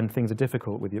way when things are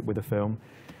difficult with a film,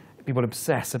 people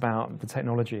obsess about the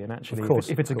technology, and actually,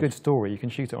 if it's a good story, you can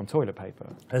shoot it on toilet paper.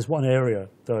 There's one area,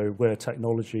 though, where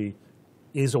technology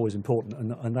is always important,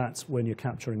 and that's when you're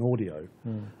capturing audio.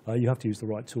 You have to use the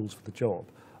right tools for the job.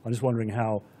 I'm just wondering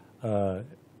how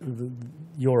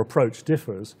your approach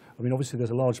differs. I mean, obviously,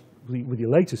 there's a large, with your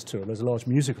latest tool, there's a large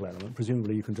musical element.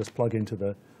 Presumably, you can just plug into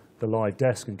the live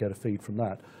desk and get a feed from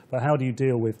that. But how do you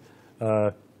deal with,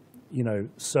 you know,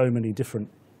 so many different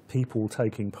people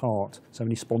taking part, so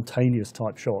many spontaneous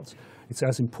type shots? It's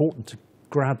as important to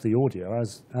grab the audio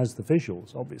as the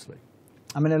visuals, obviously.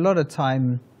 I mean, a lot of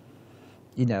time,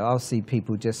 you know, I'll see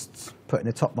people just putting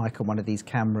a top mic on one of these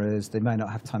cameras. They may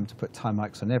not have time to put tie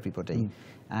mics on everybody.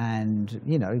 And,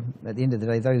 you know, at the end of the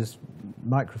day, those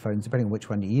microphones, depending on which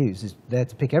one you use, is there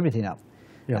to pick everything up.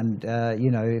 Yeah. And,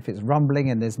 you know, if it's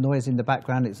rumbling and there's noise in the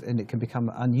background and it can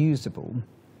become unusable,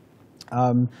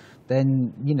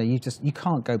 then, you know, you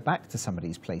can't go back to some of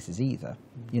these places either.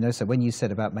 You know, so when you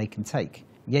said about make and take,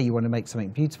 yeah, you want to make something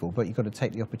beautiful, but you've got to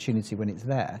take the opportunity when it's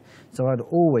there. So I'd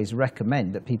always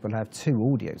recommend that people have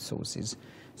two audio sources.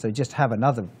 So just have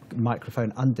another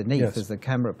microphone underneath as the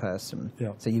camera person.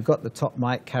 Yeah. So you've got the top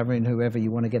mic covering whoever you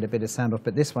want to get a bit of sound off,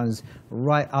 but this one's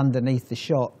right underneath the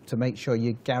shot to make sure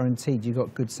you're guaranteed you've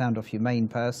got good sound off your main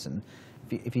person.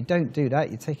 If you don't do that,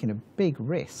 you're taking a big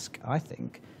risk, I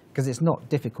think, because it's not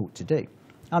difficult to do.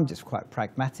 I'm just quite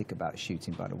pragmatic about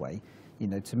shooting, by the way. You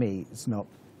know, to me, it's not,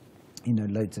 you know,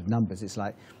 loads of numbers. It's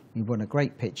like you want a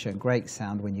great picture and great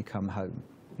sound when you come home,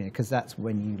 you know, because that's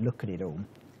when you look at it all.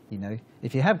 You know,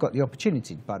 if you have got the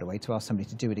opportunity, by the way, to ask somebody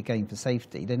to do it again for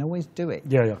safety, then always do it.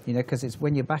 Yeah, yeah. You know, because it's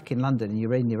when you're back in London and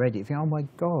you're in your edit, you think, oh my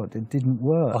God, it didn't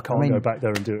work. I can't go back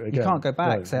there and do it again. You can't go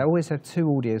back. No. So I always have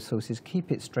two audio sources.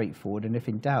 Keep it straightforward, and if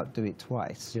in doubt, do it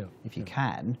twice, if you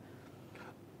can.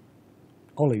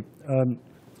 Olly,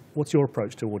 what's your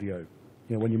approach to audio?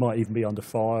 You know, when you might even be under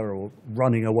fire or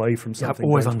running away from something. I'm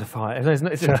always under fire.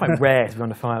 It's quite rare to be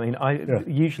under fire. I mean,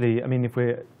 usually, I mean, if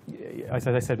we're, as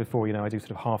I said before, you know, I do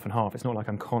sort of half and half. It's not like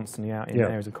I'm constantly out in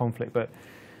areas of conflict, but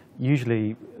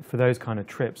usually for those kind of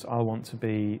trips, I want to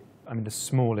be the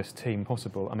smallest team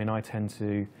possible. I mean,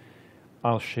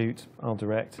 I'll shoot, I'll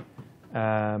direct,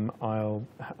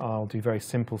 I'll do very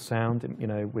simple sound, you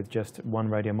know, with just one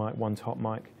radio mic, one top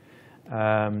mic.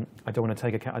 I don't want to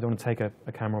take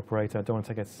a camera operator. I don't want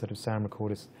to take a sort of sound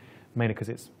recorder, mainly because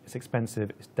it's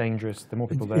expensive, it's dangerous. The more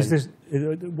people there. Is this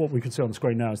what we can see on the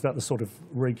screen now? Is that the sort of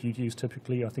rig you use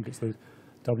typically? I think it's the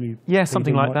W. Yeah,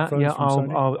 something like that. Yeah,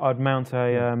 I'll mount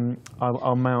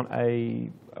a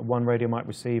one radio mic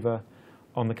receiver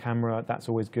on the camera. That's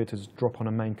always good to just drop on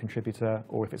a main contributor,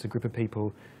 or if it's a group of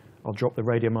people, I'll drop the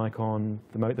radio mic on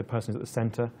the person who's at the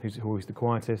centre, who's always the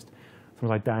quietest.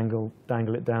 Sometimes I dangle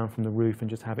it down from the roof and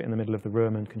just have it in the middle of the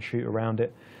room and can shoot around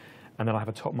it. And then I have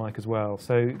a top mic as well.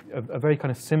 So a very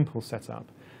kind of simple setup.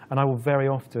 And I will very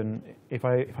often, if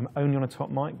I'm only on a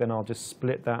top mic, then I'll just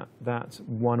split that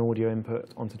one audio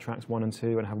input onto tracks 1 and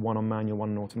 2 and have one on manual,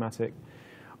 one on automatic.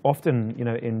 Often, you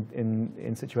know,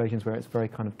 in situations where it's very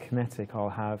kind of kinetic, I'll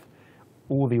have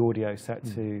all the audio set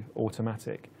to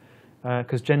automatic.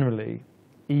 Because generally,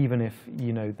 even if,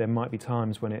 you know, there might be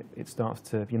times when it starts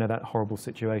to, you know, that horrible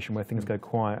situation where things go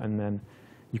quiet and then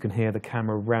you can hear the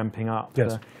camera ramping up,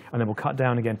 yes. And then we'll cut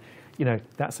down again. You know,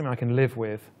 that's something I can live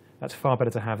with. That's far better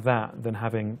to have that than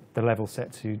having the level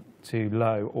set too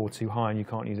low or too high and you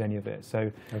can't use any of it.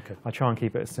 So I try and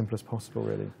keep it as simple as possible,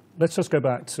 really. Let's just go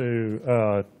back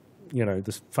to, you know,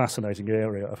 this fascinating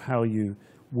area of how you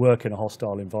work in a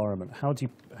hostile environment. How do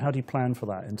you plan for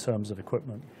that in terms of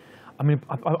equipment? I mean,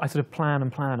 I sort of plan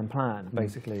and plan and plan,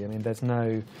 basically. I mean, there's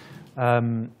no,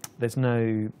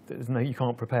 you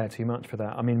can't prepare too much for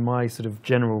that. I mean, my sort of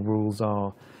general rules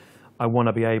are, I want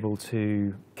to be able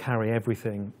to carry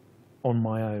everything on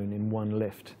my own in one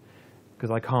lift,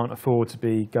 because I can't afford to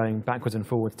be going backwards and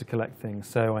forwards to collect things.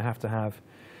 So I have to have,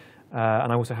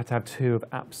 and I also have to have 2 of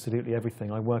absolutely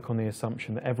everything. I work on the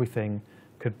assumption that everything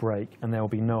could break and there will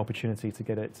be no opportunity to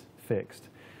get it fixed.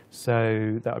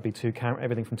 So that would be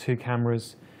everything from 2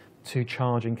 cameras, 2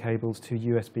 charging cables, 2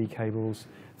 USB cables,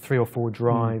 3 or 4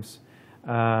 drives,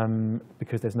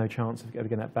 because there's no chance of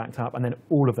getting that backed up. And then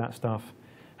all of that stuff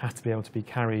has to be able to be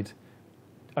carried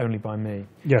only by me.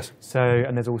 Yes. So,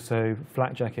 and there's also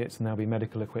flak jackets, and there'll be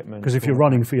medical equipment. Because if you're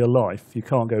running for your life, you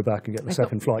can't go back and get the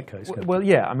second flight case. Well,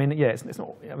 yeah. I mean, yeah. It's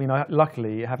not. I mean,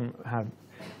 luckily, I haven't had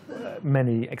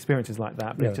many experiences like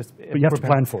that. But, but you have to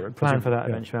plan for it. Plan for that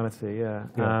eventuality. Yeah.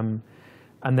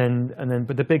 And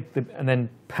then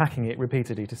packing it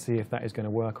repeatedly to see if that is going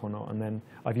to work or not. And then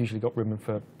I've usually got room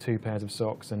for 2 pairs of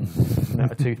socks and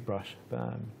a toothbrush.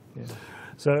 But, yeah.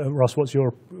 So, Russ, what's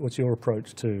your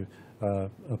approach to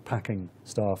packing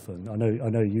stuff? And I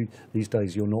know you these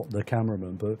days you're not the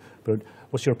cameraman, but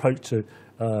what's your approach to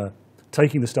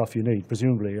taking the stuff you need?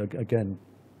 Presumably, again,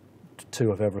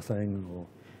 2 of everything, or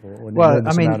an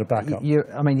enormous amount of backup.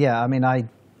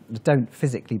 I don't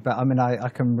physically, but I mean, I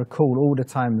can recall all the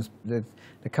times,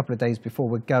 a couple of days before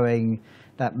we're going,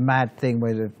 that mad thing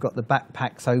where they've got the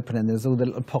backpacks open and there's all the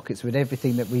little pockets with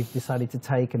everything that we've decided to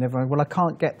take, and everyone, well, I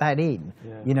can't get that in.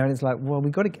 You know, and it's like, well,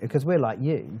 we've got to, because we're like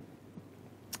you.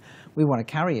 We want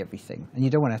to carry everything, and you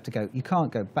don't want to have to go. You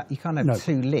can't go back. You can't have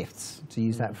 2 lifts, to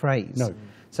use that phrase. No.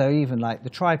 So even like the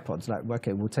tripods, like,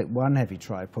 okay, we'll take 1 heavy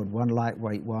tripod, 1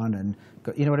 lightweight one, and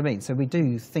you know what I mean. So we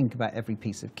do think about every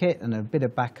piece of kit and a bit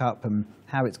of backup and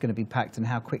how it's going to be packed and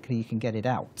how quickly you can get it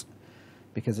out,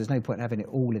 because there's no point having it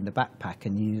all in the backpack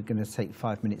and you're going to take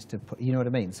 5 minutes to put. You know what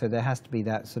I mean. So there has to be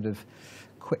that sort of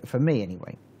quick, for me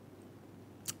anyway.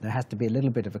 There has to be a little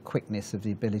bit of a quickness of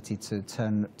the ability to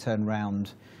turn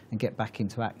round and get back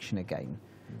into action again.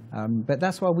 But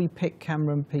that's why we pick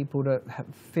camera people that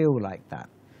feel like that.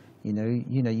 You know,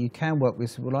 you can work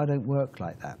with, well, I don't work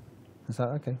like that. It's like,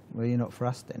 okay, well, you're not for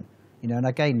us then. You know, and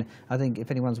again, I think if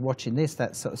anyone's watching this,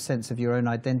 that sort of sense of your own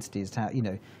identity is how, you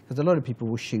know, because a lot of people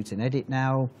will shoot and edit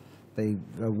now. They're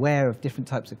aware of different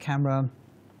types of camera.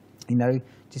 You know, do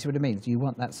you see what I mean? Do you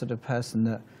want that sort of person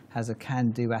that has a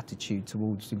can-do attitude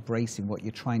towards embracing what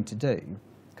you're trying to do?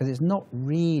 Because it's not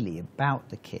really about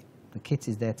the kit. The kit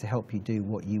is there to help you do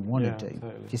what you want to do.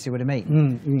 Totally. Do you see what I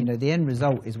mean? You know, the end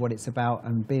result is what it's about,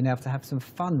 and being able to have some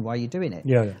fun while you're doing it.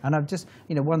 And I've just,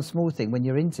 you know, one small thing, when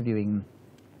you're interviewing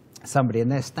somebody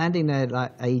and they're standing there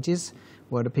like ages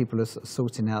while the people are sort of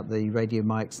sorting out the radio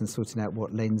mics and sorting out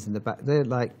what lens in the back, they're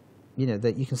like, you know,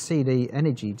 that you can see the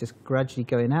energy just gradually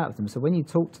going out of them. So when you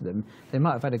talk to them, they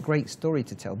might have had a great story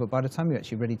to tell, but by the time you're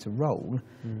actually ready to roll,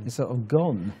 it's sort of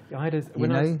gone.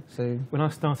 When I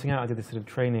was starting out, I did this sort of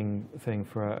training thing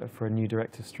for a new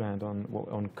director's strand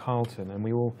on Carlton, and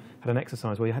we all had an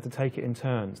exercise where you had to take it in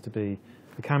turns to be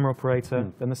the camera operator,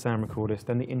 then the sound recordist,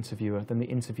 then the interviewer, then the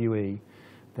interviewee,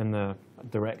 than the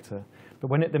director.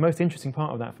 But the most interesting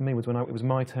part of that for me was when it was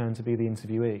my turn to be the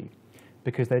interviewee,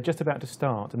 because they're just about to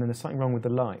start and then there's something wrong with the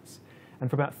lights. And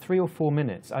for about 3 or 4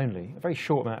 minutes only, a very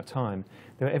short amount of time,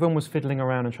 everyone was fiddling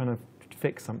around and trying to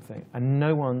fix something, and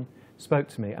no one spoke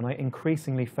to me, and I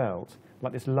increasingly felt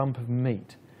like this lump of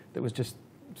meat that was just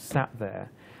sat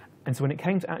there. And so when it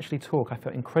came to actually talk, I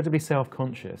felt incredibly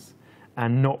self-conscious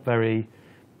and not really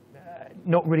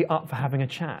up for having a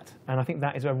chat. And I think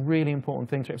that is a really important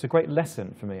thing. It's a great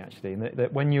lesson for me, actually,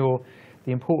 that when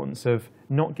the importance of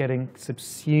not getting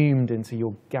subsumed into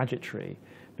your gadgetry,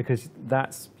 because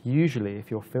that's usually, if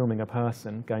you're filming a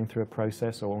person going through a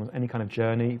process or any kind of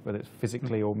journey, whether it's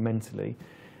physically or mentally,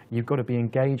 you've got to be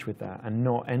engaged with that and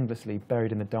not endlessly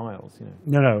buried in the dials.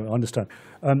 No, I understand.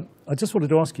 I just wanted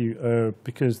to ask you,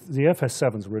 because the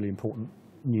FS7 is a really important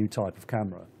new type of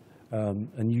camera,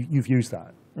 and you've used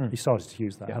that. You started to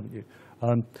use that, haven't you?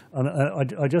 And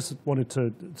I just wanted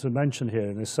to mention here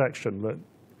in this section that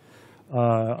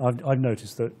I've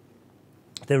noticed that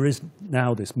there is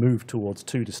now this move towards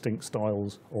 2 distinct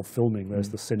styles of filming. There's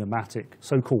the cinematic,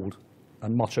 so-called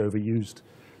and much overused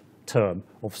term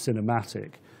of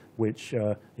cinematic, which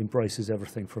embraces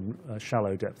everything from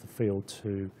shallow depth of field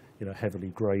to heavily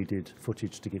graded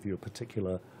footage to give you a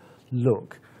particular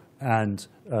look. And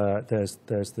there's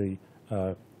the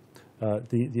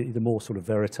more sort of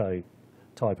verite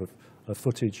type of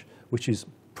footage, which is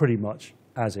pretty much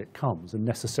as it comes, and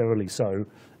necessarily so.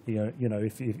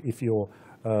 If you're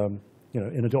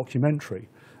in a documentary,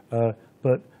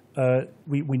 but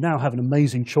we now have an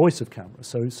amazing choice of cameras.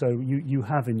 So you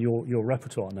have in your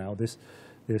repertoire now this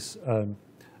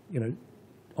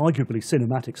arguably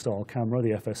cinematic style camera,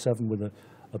 the FS7, with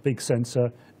a big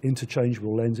sensor,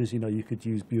 interchangeable lenses. You could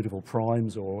use beautiful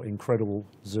primes or incredible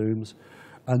zooms,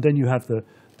 and then you have the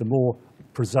more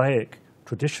prosaic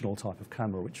traditional type of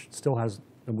camera, which still has,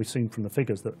 and we've seen from the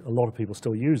figures that a lot of people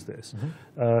still use this,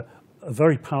 a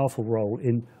very powerful role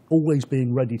in always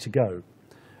being ready to go.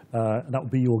 And that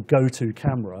would be your go-to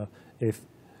camera if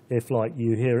like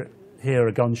you hear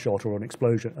a gunshot or an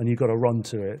explosion and you've got to run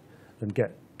to it and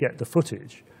get the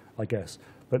footage, I guess.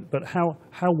 But how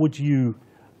would you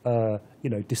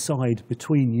decide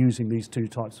between using these 2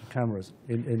 types of cameras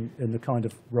in the kind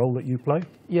of role that you play?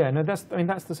 Yeah, no, that's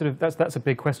a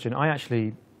big question. I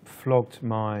actually flogged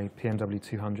my PMW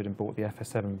 200 and bought the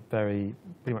FS7 pretty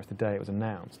much the day it was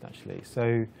announced, actually.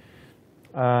 So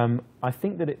I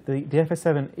think that the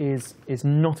FS7 is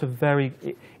not a very,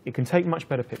 it can take much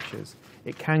better pictures.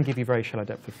 It can give you very shallow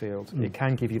depth of field. It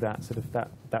can give you that sort of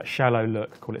that shallow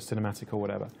look, call it cinematic or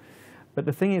whatever. But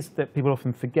the thing is that people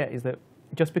often forget is that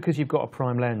just because you've got a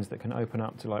prime lens that can open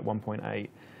up to like 1.8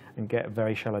 and get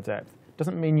very shallow depth,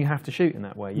 doesn't mean you have to shoot in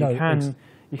that way. You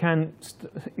can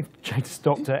change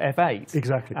stock to f8.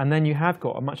 Exactly. And then you have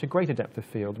got a greater depth of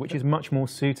field, which is much more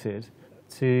suited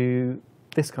to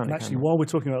this kind of actually, camera. while we're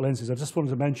talking about lenses, I just wanted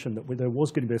to mention that there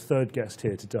was going to be a third guest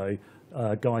here today,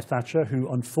 Guy Thatcher, who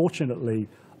unfortunately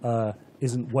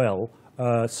isn't well.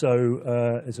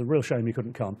 So it's a real shame he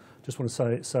couldn't come. Just want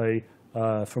to say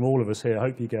from all of us here, I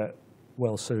hope you get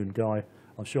well soon, Guy.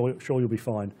 I'm sure you'll be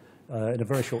fine in a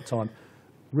very short time.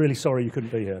 Really sorry you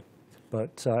couldn't be here.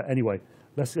 But anyway,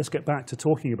 let's get back to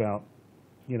talking about,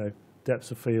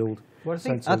 depths of field. Well,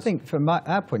 I think from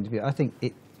our point of view, I think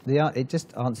it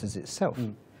just answers itself.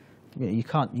 You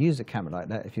can't use a camera like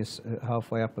that if you're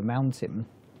halfway up a mountain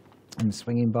and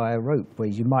swinging by a rope, where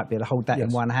you might be able to hold that in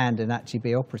one hand and actually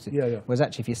be operative. Whereas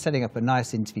actually, if you're setting up a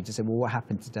nice interview to say, well, what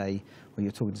happened today, when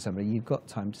you're talking to somebody, you've got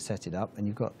time to set it up and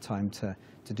you've got time to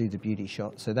do the beauty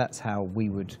shot. So that's how we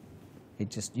would. It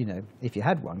just, if you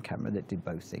had one camera that did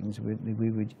both things, we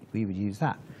would use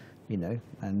that,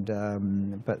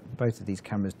 And but both of these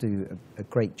cameras do a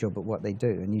great job at what they do,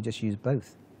 and you just use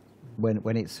both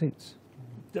when it suits.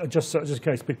 Just in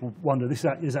case people wonder, this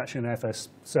is actually an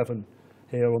FS7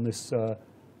 here on this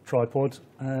tripod,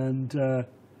 and you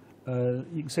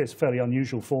can see it's a fairly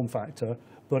unusual form factor,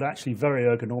 but actually very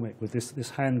ergonomic with this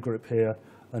hand grip here,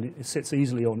 and it sits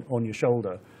easily on your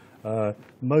shoulder.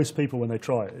 Most people, when they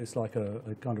try it, it's like a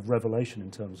kind of revelation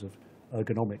in terms of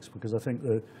ergonomics, because I think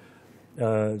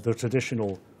the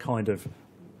traditional kind of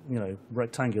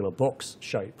rectangular box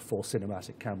shape for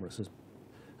cinematic cameras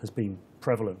has been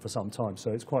prevalent for some time.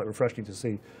 So it's quite refreshing to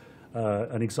see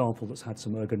an example that's had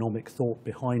some ergonomic thought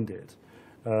behind it.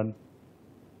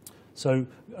 So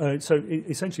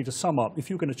essentially, to sum up,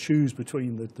 if you're going to choose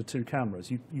between the 2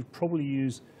 cameras, you probably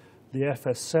use the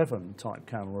FS7 type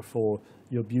camera for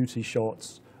your beauty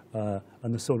shots and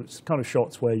the kind of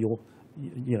shots where you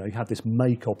have this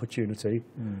make opportunity,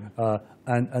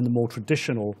 and the more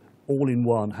traditional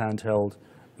all-in-one handheld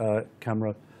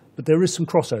camera. But there is some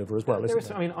crossover as well, isn't there?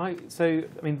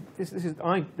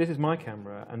 This is my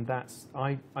camera, and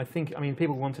I think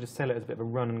people wanted to sell it as a bit of a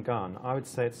run and gun. I would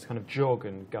say it's kind of jog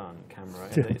and gun camera.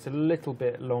 Yeah. It's a little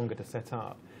bit longer to set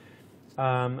up,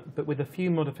 but with a few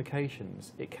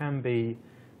modifications, it can be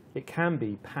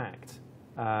packed,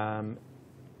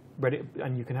 ready,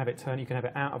 and you can have it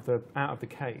out of the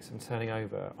case and turning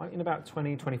over in about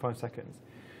 20-25 seconds.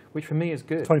 Which for me is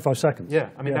good. 25 seconds. Yeah,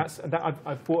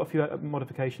 I've bought a few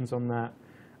modifications on that,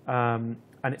 and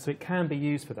so it can be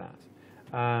used for that.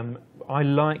 I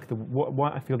like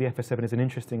what I feel the FS7 is an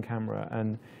interesting camera,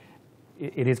 and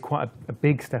it is quite a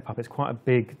big step up. It's quite a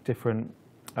big different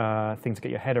thing to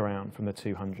get your head around from the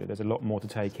 200. There's a lot more to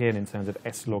take in terms of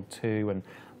S-Log2 and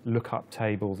lookup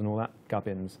tables and all that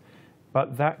gubbins,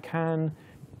 but that can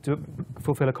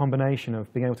fulfill a combination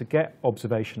of being able to get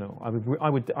observational. I'm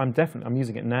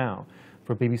using it now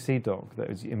for a BBC doc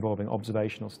that is involving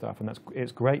observational stuff, and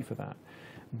it's great for that.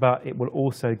 But it will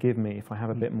also give me, if I have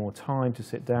a bit more time to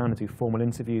sit down and do formal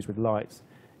interviews with lights,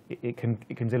 it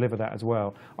can deliver that as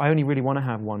well. I only really want to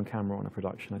have one camera on a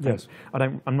production. Yes.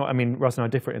 Russ and I are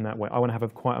different in that way. I want to have a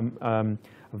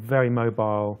very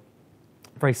mobile,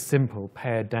 very simple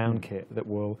pared down kit that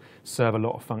will serve a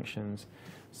lot of functions.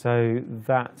 So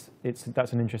that's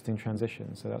an interesting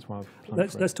transition. So that's why I've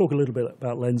let's talk a little bit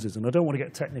about lenses, and I don't want to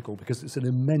get technical because it's an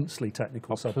immensely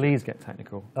technical subject. Please get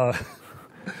technical.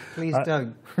 Please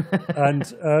don't.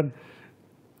 And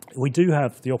we do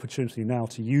have the opportunity now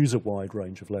to use a wide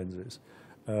range of lenses,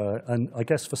 and I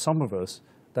guess for some of us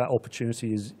that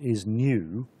opportunity is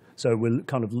new. So we're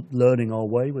kind of learning our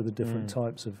way with the different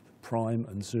types of prime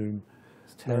and zoom.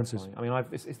 Lenses.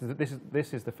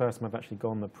 This is the first time I've actually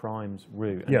gone the primes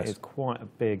route, and yes. It is quite a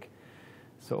big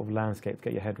sort of landscape to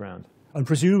get your head around. And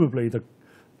presumably the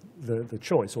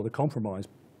choice or the compromise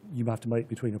you have to make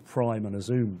between a prime and a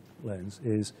zoom lens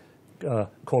is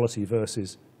quality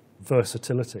versus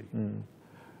versatility.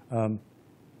 I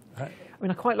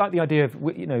quite like the idea of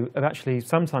actually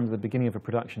sometimes at the beginning of a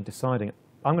production deciding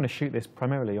I'm going to shoot this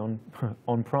primarily on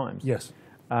primes. Yes.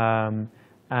 And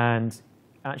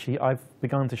actually, I've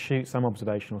begun to shoot some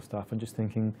observational stuff and just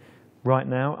thinking, right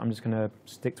now, I'm just going to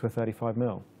stick to a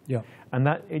 35mm. Yeah. And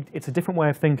it's a different way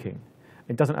of thinking.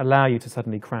 It doesn't allow you to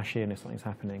suddenly crash in if something's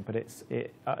happening, but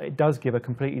it does give a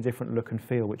completely different look and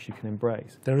feel which you can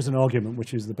embrace. There is an argument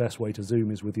which is the best way to zoom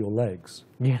is with your legs.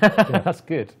 Yeah, that's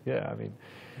good. Yeah,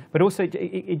 but also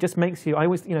it just makes you. I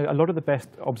always, a lot of the best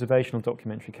observational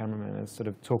documentary cameramen sort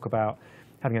of talk about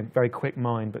having a very quick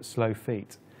mind but slow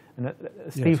feet. And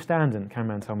Steve Standen,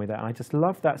 cameraman, told me that. And I just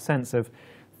love that sense of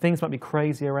things might be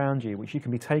crazy around you, which you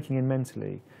can be taking in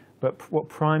mentally, but what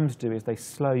primes do is they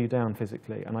slow you down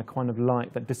physically. And I kind of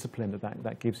like that discipline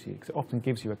that gives you, because it often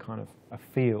gives you a kind of a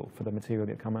feel for the material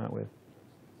that you come out with.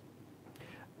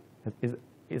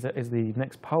 Is the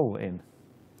next poll in?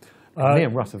 Me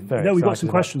and Russ are very excited. No, we've got some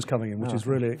questions coming in, which is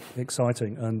really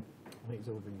exciting. And I think he's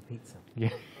ordering pizza. Yeah.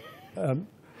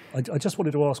 I just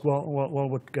wanted to ask, while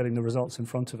we're getting the results in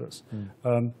front of us,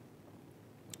 what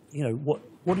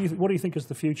do you think is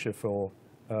the future for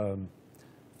you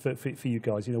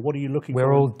guys? What are you looking for?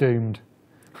 We're all doomed.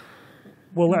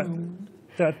 Well,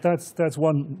 that's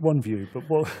one view, but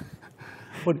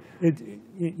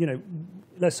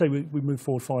let's say we move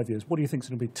forward 5 years. What do you think is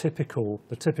going to be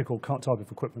the typical type of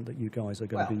equipment that you guys are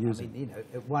going to be using?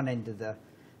 At one end of the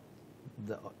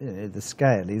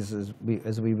scale is,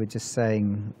 as we were just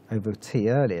saying over tea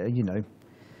earlier, you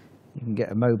can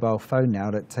get a mobile phone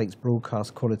now that takes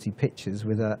broadcast quality pictures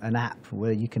with an app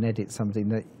where you can edit something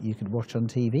that you could watch on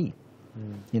TV.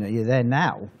 You're there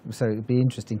now, so it'd be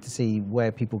interesting to see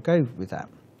where people go with that.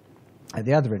 At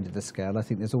the other end of the scale, I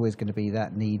think there's always going to be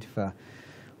that need for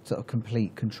sort of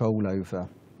complete control over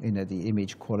the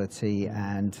image quality,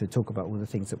 and to talk about all the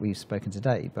things that we've spoken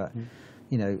today, but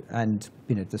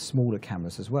the smaller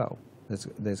cameras as well.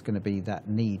 There's going to be that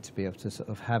need to be able to sort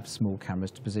of have small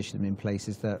cameras to position them in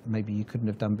places that maybe you couldn't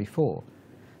have done before.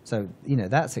 So,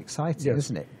 that's exciting, yes.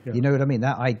 Isn't it? Yeah. You know what I mean?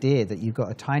 That idea that you've got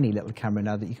a tiny little camera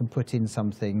now that you can put in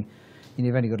something.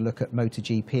 You've only got to look at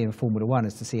MotoGP and Formula One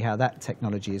as to see how that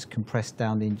technology is compressed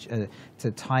down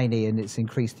to tiny, and it's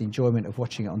increased the enjoyment of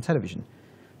watching it on television.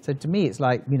 So to me, it's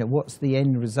like, what's the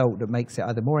end result that makes it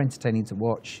either more entertaining to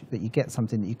watch, that you get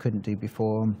something that you couldn't do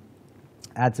before,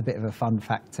 adds a bit of a fun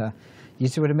factor. You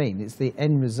see what I mean? It's the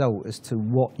end result as to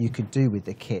what you could do with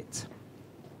the kit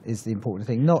is the important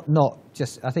thing. Not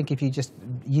just, I think if you just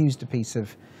used a piece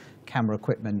of camera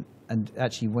equipment and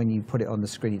actually when you put it on the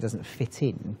screen, it doesn't fit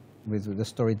in with the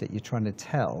story that you're trying to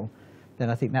tell, then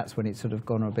I think that's when it's sort of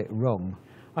gone a bit wrong.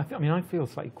 I mean, I feel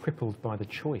slightly crippled by the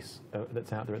choice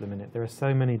that's out there at the minute. There are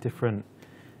so many different,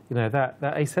 you know, that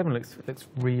A7 looks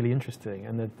really interesting,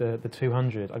 and the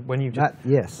 200. When you just,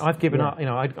 yes, I've given up. You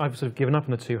know, I've sort of given up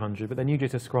on the 200, but then you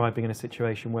just described being in a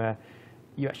situation where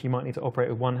you actually might need to operate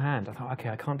with one hand. I thought, okay,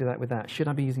 I can't do that with that. Should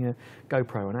I be using a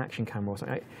GoPro, an action camera, or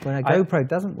something? Well, a GoPro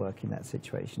doesn't work in that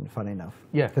situation. Funny enough,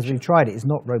 yeah, because we've tried it. It's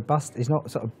not robust. It's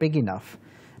not sort of big enough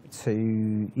to,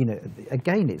 you know.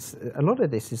 Again, it's a lot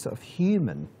of this is sort of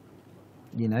human.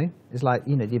 You know, it's like,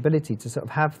 you know, the ability to sort of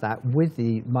have that with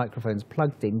the microphones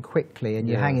plugged in quickly, and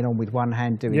you're hanging on with one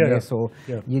hand doing this, or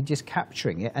you're just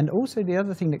capturing it. And also the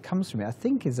other thing that comes from it, I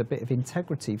think, is a bit of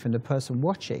integrity from the person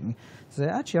watching. So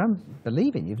actually, I'm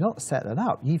believing you've not set that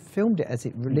up. You've filmed it as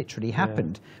it literally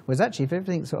happened. Whereas actually, if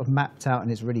everything's sort of mapped out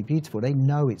and it's really beautiful, they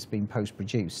know it's been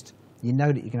post-produced. You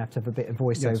know that you're going to have a bit of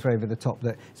voiceover over the top,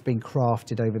 that it's been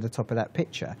crafted over the top of that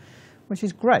picture, which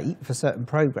is great for certain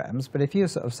programs. But if you're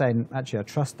sort of saying, actually, I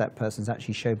trust that person's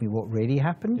actually showed me what really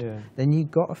happened, then you've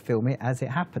got to film it as it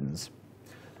happens.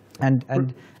 Sorry,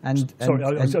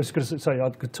 I was just going to say, I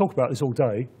could talk about this all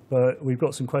day, but we've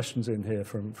got some questions in here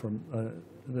from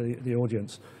the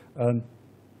audience. One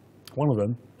of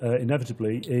them,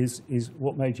 inevitably, is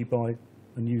what made you buy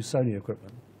and use Sony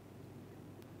equipment?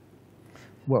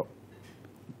 Well,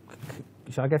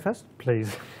 shall I go first?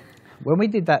 Please. When we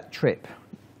did that trip,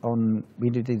 we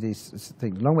did these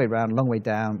things, long way round, long way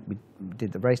down. We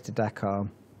did the race to Dakar.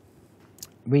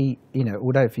 You know,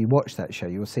 although if you watch that show,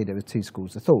 you'll see there were two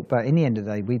schools of thought. But in the end of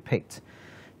the day, we picked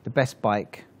the best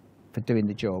bike for doing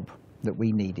the job that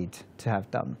we needed to have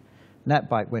done. And that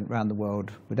bike went around the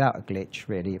world without a glitch,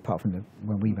 really, apart from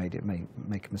when we made it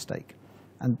make a mistake.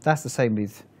 And that's the same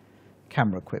with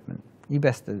camera equipment. You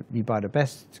buy the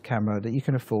best camera that you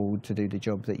can afford to do the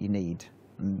job that you need,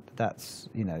 and that's,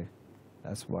 you know.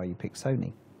 That's why you pick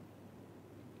Sony.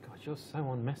 God, you're so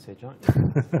on message, aren't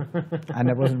you? And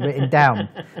it wasn't written down.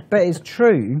 But it's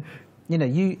true, you know,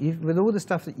 you with all the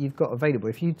stuff that you've got available,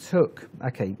 if you took,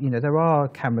 okay, you know, there are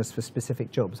cameras for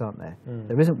specific jobs, aren't there?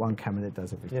 There isn't one camera that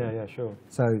does everything. Yeah, sure.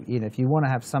 So, you know, if you want to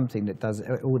have something that does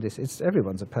all this,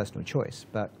 everyone's a personal choice,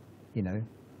 but, you know,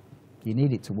 you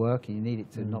need it to work and you need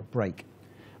it to not break.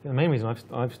 The main reason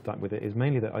I've stuck with it is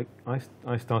mainly that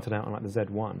I started out on like the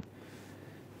Z1.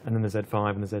 And then the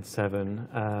Z5 and the Z7.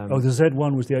 The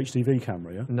Z1 was the HDV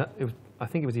camera, yeah? No, I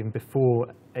think it was even before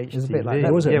HDV. It was a bit like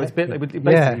that, was it? Yeah, it was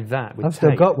basically that. I've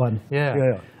still got one.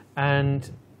 Yeah. And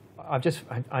I've just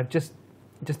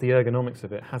the ergonomics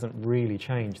of it hasn't really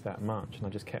changed that much, and I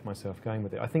just kept myself going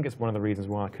with it. I think it's one of the reasons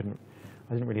why I didn't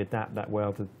really adapt that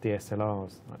well to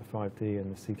DSLRs, like the 5D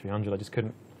and the C300. I just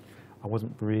couldn't,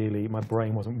 my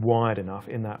brain wasn't wired enough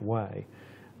in that way.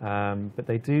 But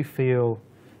they do feel,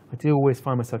 I do always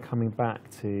find myself coming back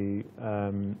to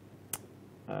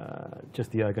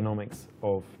just the ergonomics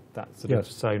of that sort of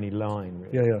Sony line,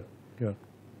 really. Yeah.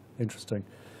 Interesting.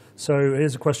 So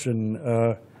here's a question.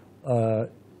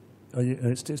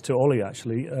 It's to Olly,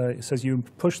 actually. It says you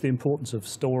push the importance of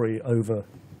story over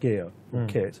gear or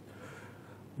kit.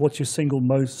 What's your single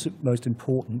most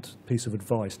important piece of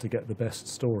advice to get the best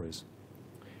stories?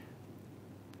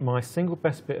 My single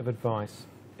best bit of advice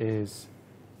is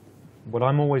what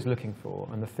I'm always looking for,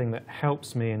 and the thing that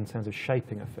helps me in terms of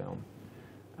shaping a film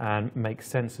and make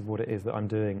sense of what it is that I'm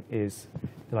doing, is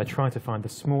that I try to find the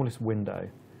smallest window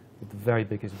with the very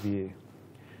biggest view.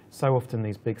 So often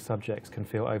these big subjects can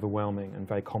feel overwhelming and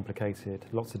very complicated,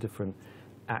 lots of different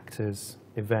actors,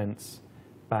 events,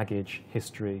 baggage,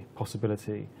 history,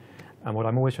 possibility. And what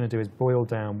I'm always trying to do is boil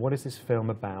down, what is this film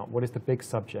about, what is the big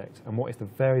subject, and what is the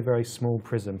very, very small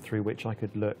prism through which I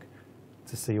could look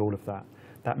to see all of that.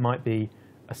 That might be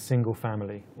a single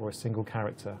family, or a single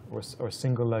character, or a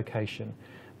single location,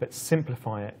 but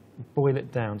simplify it, boil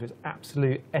it down to its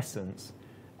absolute essence,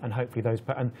 and hopefully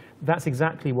and that's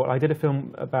exactly what I did. A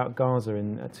film about Gaza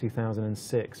in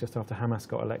 2006, just after Hamas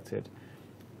got elected,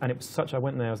 and it was I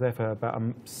went there, I was there for about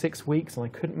 6 weeks, and I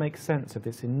couldn't make sense of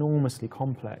this enormously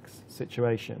complex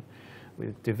situation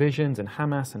with divisions and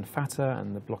Hamas and Fatah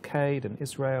and the blockade and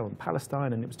Israel and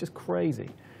Palestine, and it was just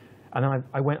crazy. And then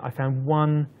I found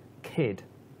one kid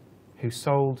who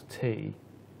sold tea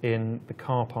in the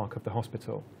car park of the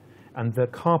hospital. And the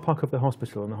car park of the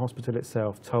hospital and the hospital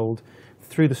itself told,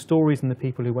 through the stories and the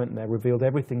people who went there, revealed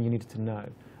everything you needed to know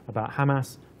about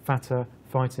Hamas, Fatah,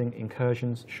 fighting,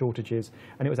 incursions, shortages,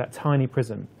 and it was that tiny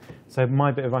prism. So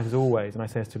my bit of advice is always, and I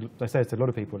say this to a lot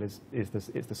of people, it's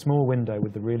the small window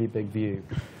with the really big view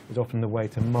is often the way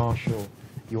to marshal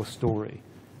your story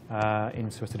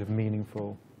into a sort of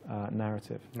meaningful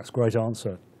narrative. That's a great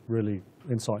answer, really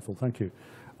insightful, thank you.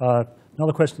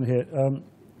 Another question here.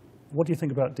 what do you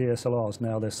think about DSLRs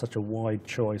now? There's such a wide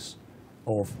choice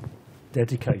of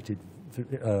dedicated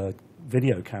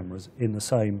video cameras in the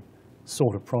same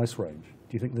sort of price range.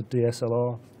 Do you think the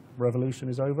DSLR revolution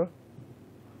is over?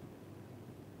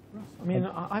 I mean,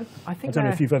 I think I don't know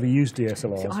if you've ever used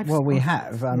DSLRs. Well, we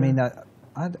have. I mean,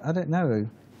 I don't know.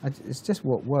 It's just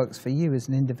what works for you as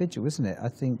an individual, isn't it? I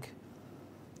think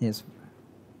it's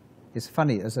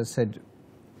funny, as I said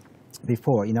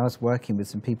before, I was working with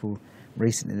some people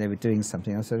recently, they were doing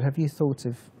something. I said, have you thought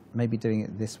of maybe doing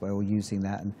it this way or using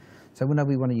that? And so, well, no,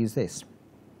 we want to use this.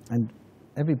 And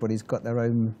everybody's got their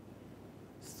own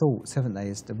thoughts, haven't they,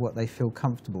 as to what they feel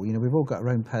comfortable. We've all got our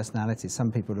own personalities.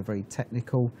 Some people are very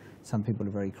technical, some people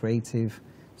are very creative,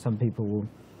 some people will,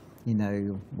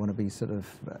 want to be sort of,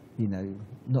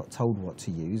 not told what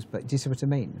to use, but do you see what I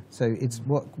mean? So it's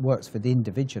what works for the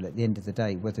individual at the end of the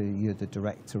day, whether you're the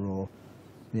director or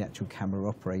the actual camera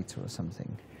operator or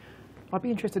something. I'd be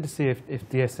interested to see if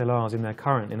DSLRs in their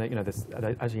current,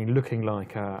 actually looking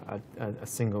like a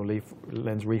single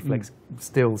lens reflex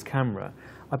stills camera,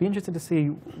 I'd be interested to see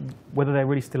whether they're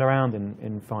really still around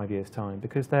in 5 years' time,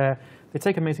 because they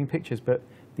take amazing pictures, but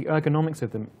the ergonomics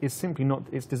of them is simply not.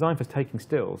 It's designed for taking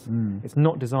stills. It's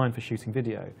not designed for shooting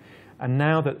video. And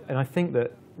I think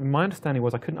that my understanding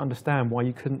was I couldn't understand why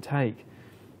you couldn't take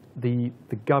the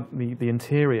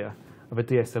interior of a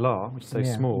DSLR, which is so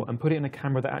small, and put it in a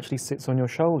camera that actually sits on your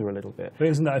shoulder a little bit. But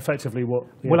isn't that effectively what?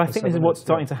 Well, I think this is what's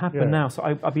starting to happen now. So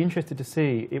I'd be interested to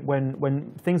see it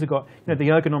when things have got, the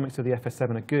ergonomics of the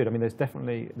FS7 are good. I mean, there's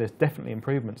definitely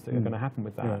improvements that are going to happen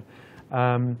with that.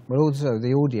 Well, also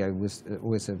the audio was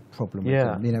always a problem with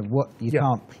them. You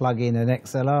can't plug in an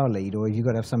XLR lead, or you've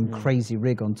got to have some crazy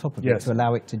rig on top of it to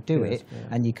allow it to do it,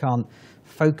 and you can't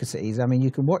focus it easy. I mean,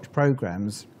 you can watch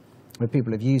programs where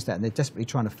people have used that and they're desperately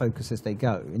trying to focus as they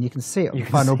go, and you can see it on the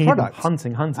final product.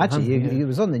 Hunting. Actually, it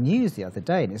was on the news the other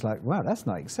day, and it's like, wow, that's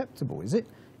not acceptable, is it?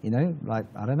 I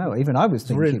don't know. Even I was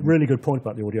thinking. Really good point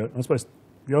about the audio. I suppose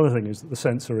the other thing is that the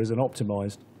sensor is an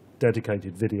optimized,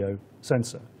 dedicated video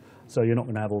sensor. So you're not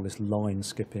going to have all this line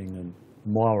skipping and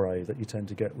moire that you tend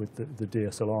to get with the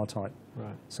DSLR type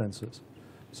sensors.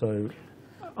 So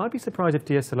I'd be surprised if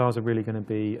DSLRs are really going to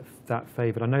be that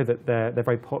favoured. I know that they're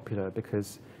very popular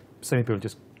because so many people have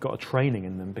just got a training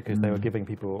in them because they were giving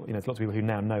people, there's lots of people who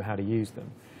now know how to use them.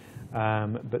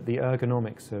 But the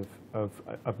ergonomics of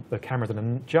the cameras that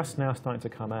are just now starting to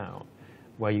come out,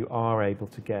 where you are able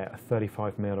to get a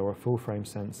 35mm or a full frame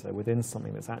sensor within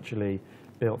something that's actually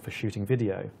built for shooting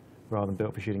video rather than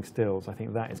built for shooting stills, I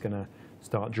think that is going to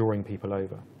start drawing people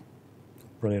over.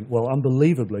 Brilliant. Well,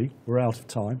 unbelievably, we're out of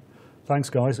time. Thanks,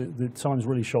 guys. The time's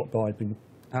really shot by. It's been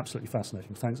absolutely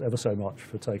fascinating. Thanks ever so much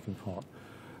for taking part.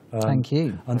 Thank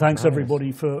you. And thanks,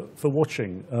 everybody, for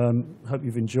watching. Hope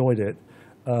you've enjoyed it.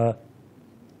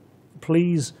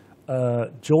 Please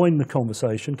join the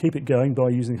conversation. Keep it going by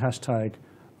using hashtag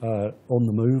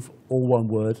 #OnTheMove, all one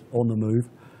word, on the move.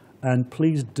 And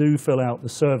please do fill out the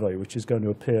survey, which is going to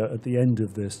appear at the end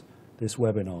of this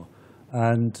webinar.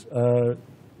 And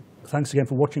thanks again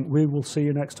for watching. We will see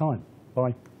you next time.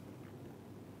 Bye.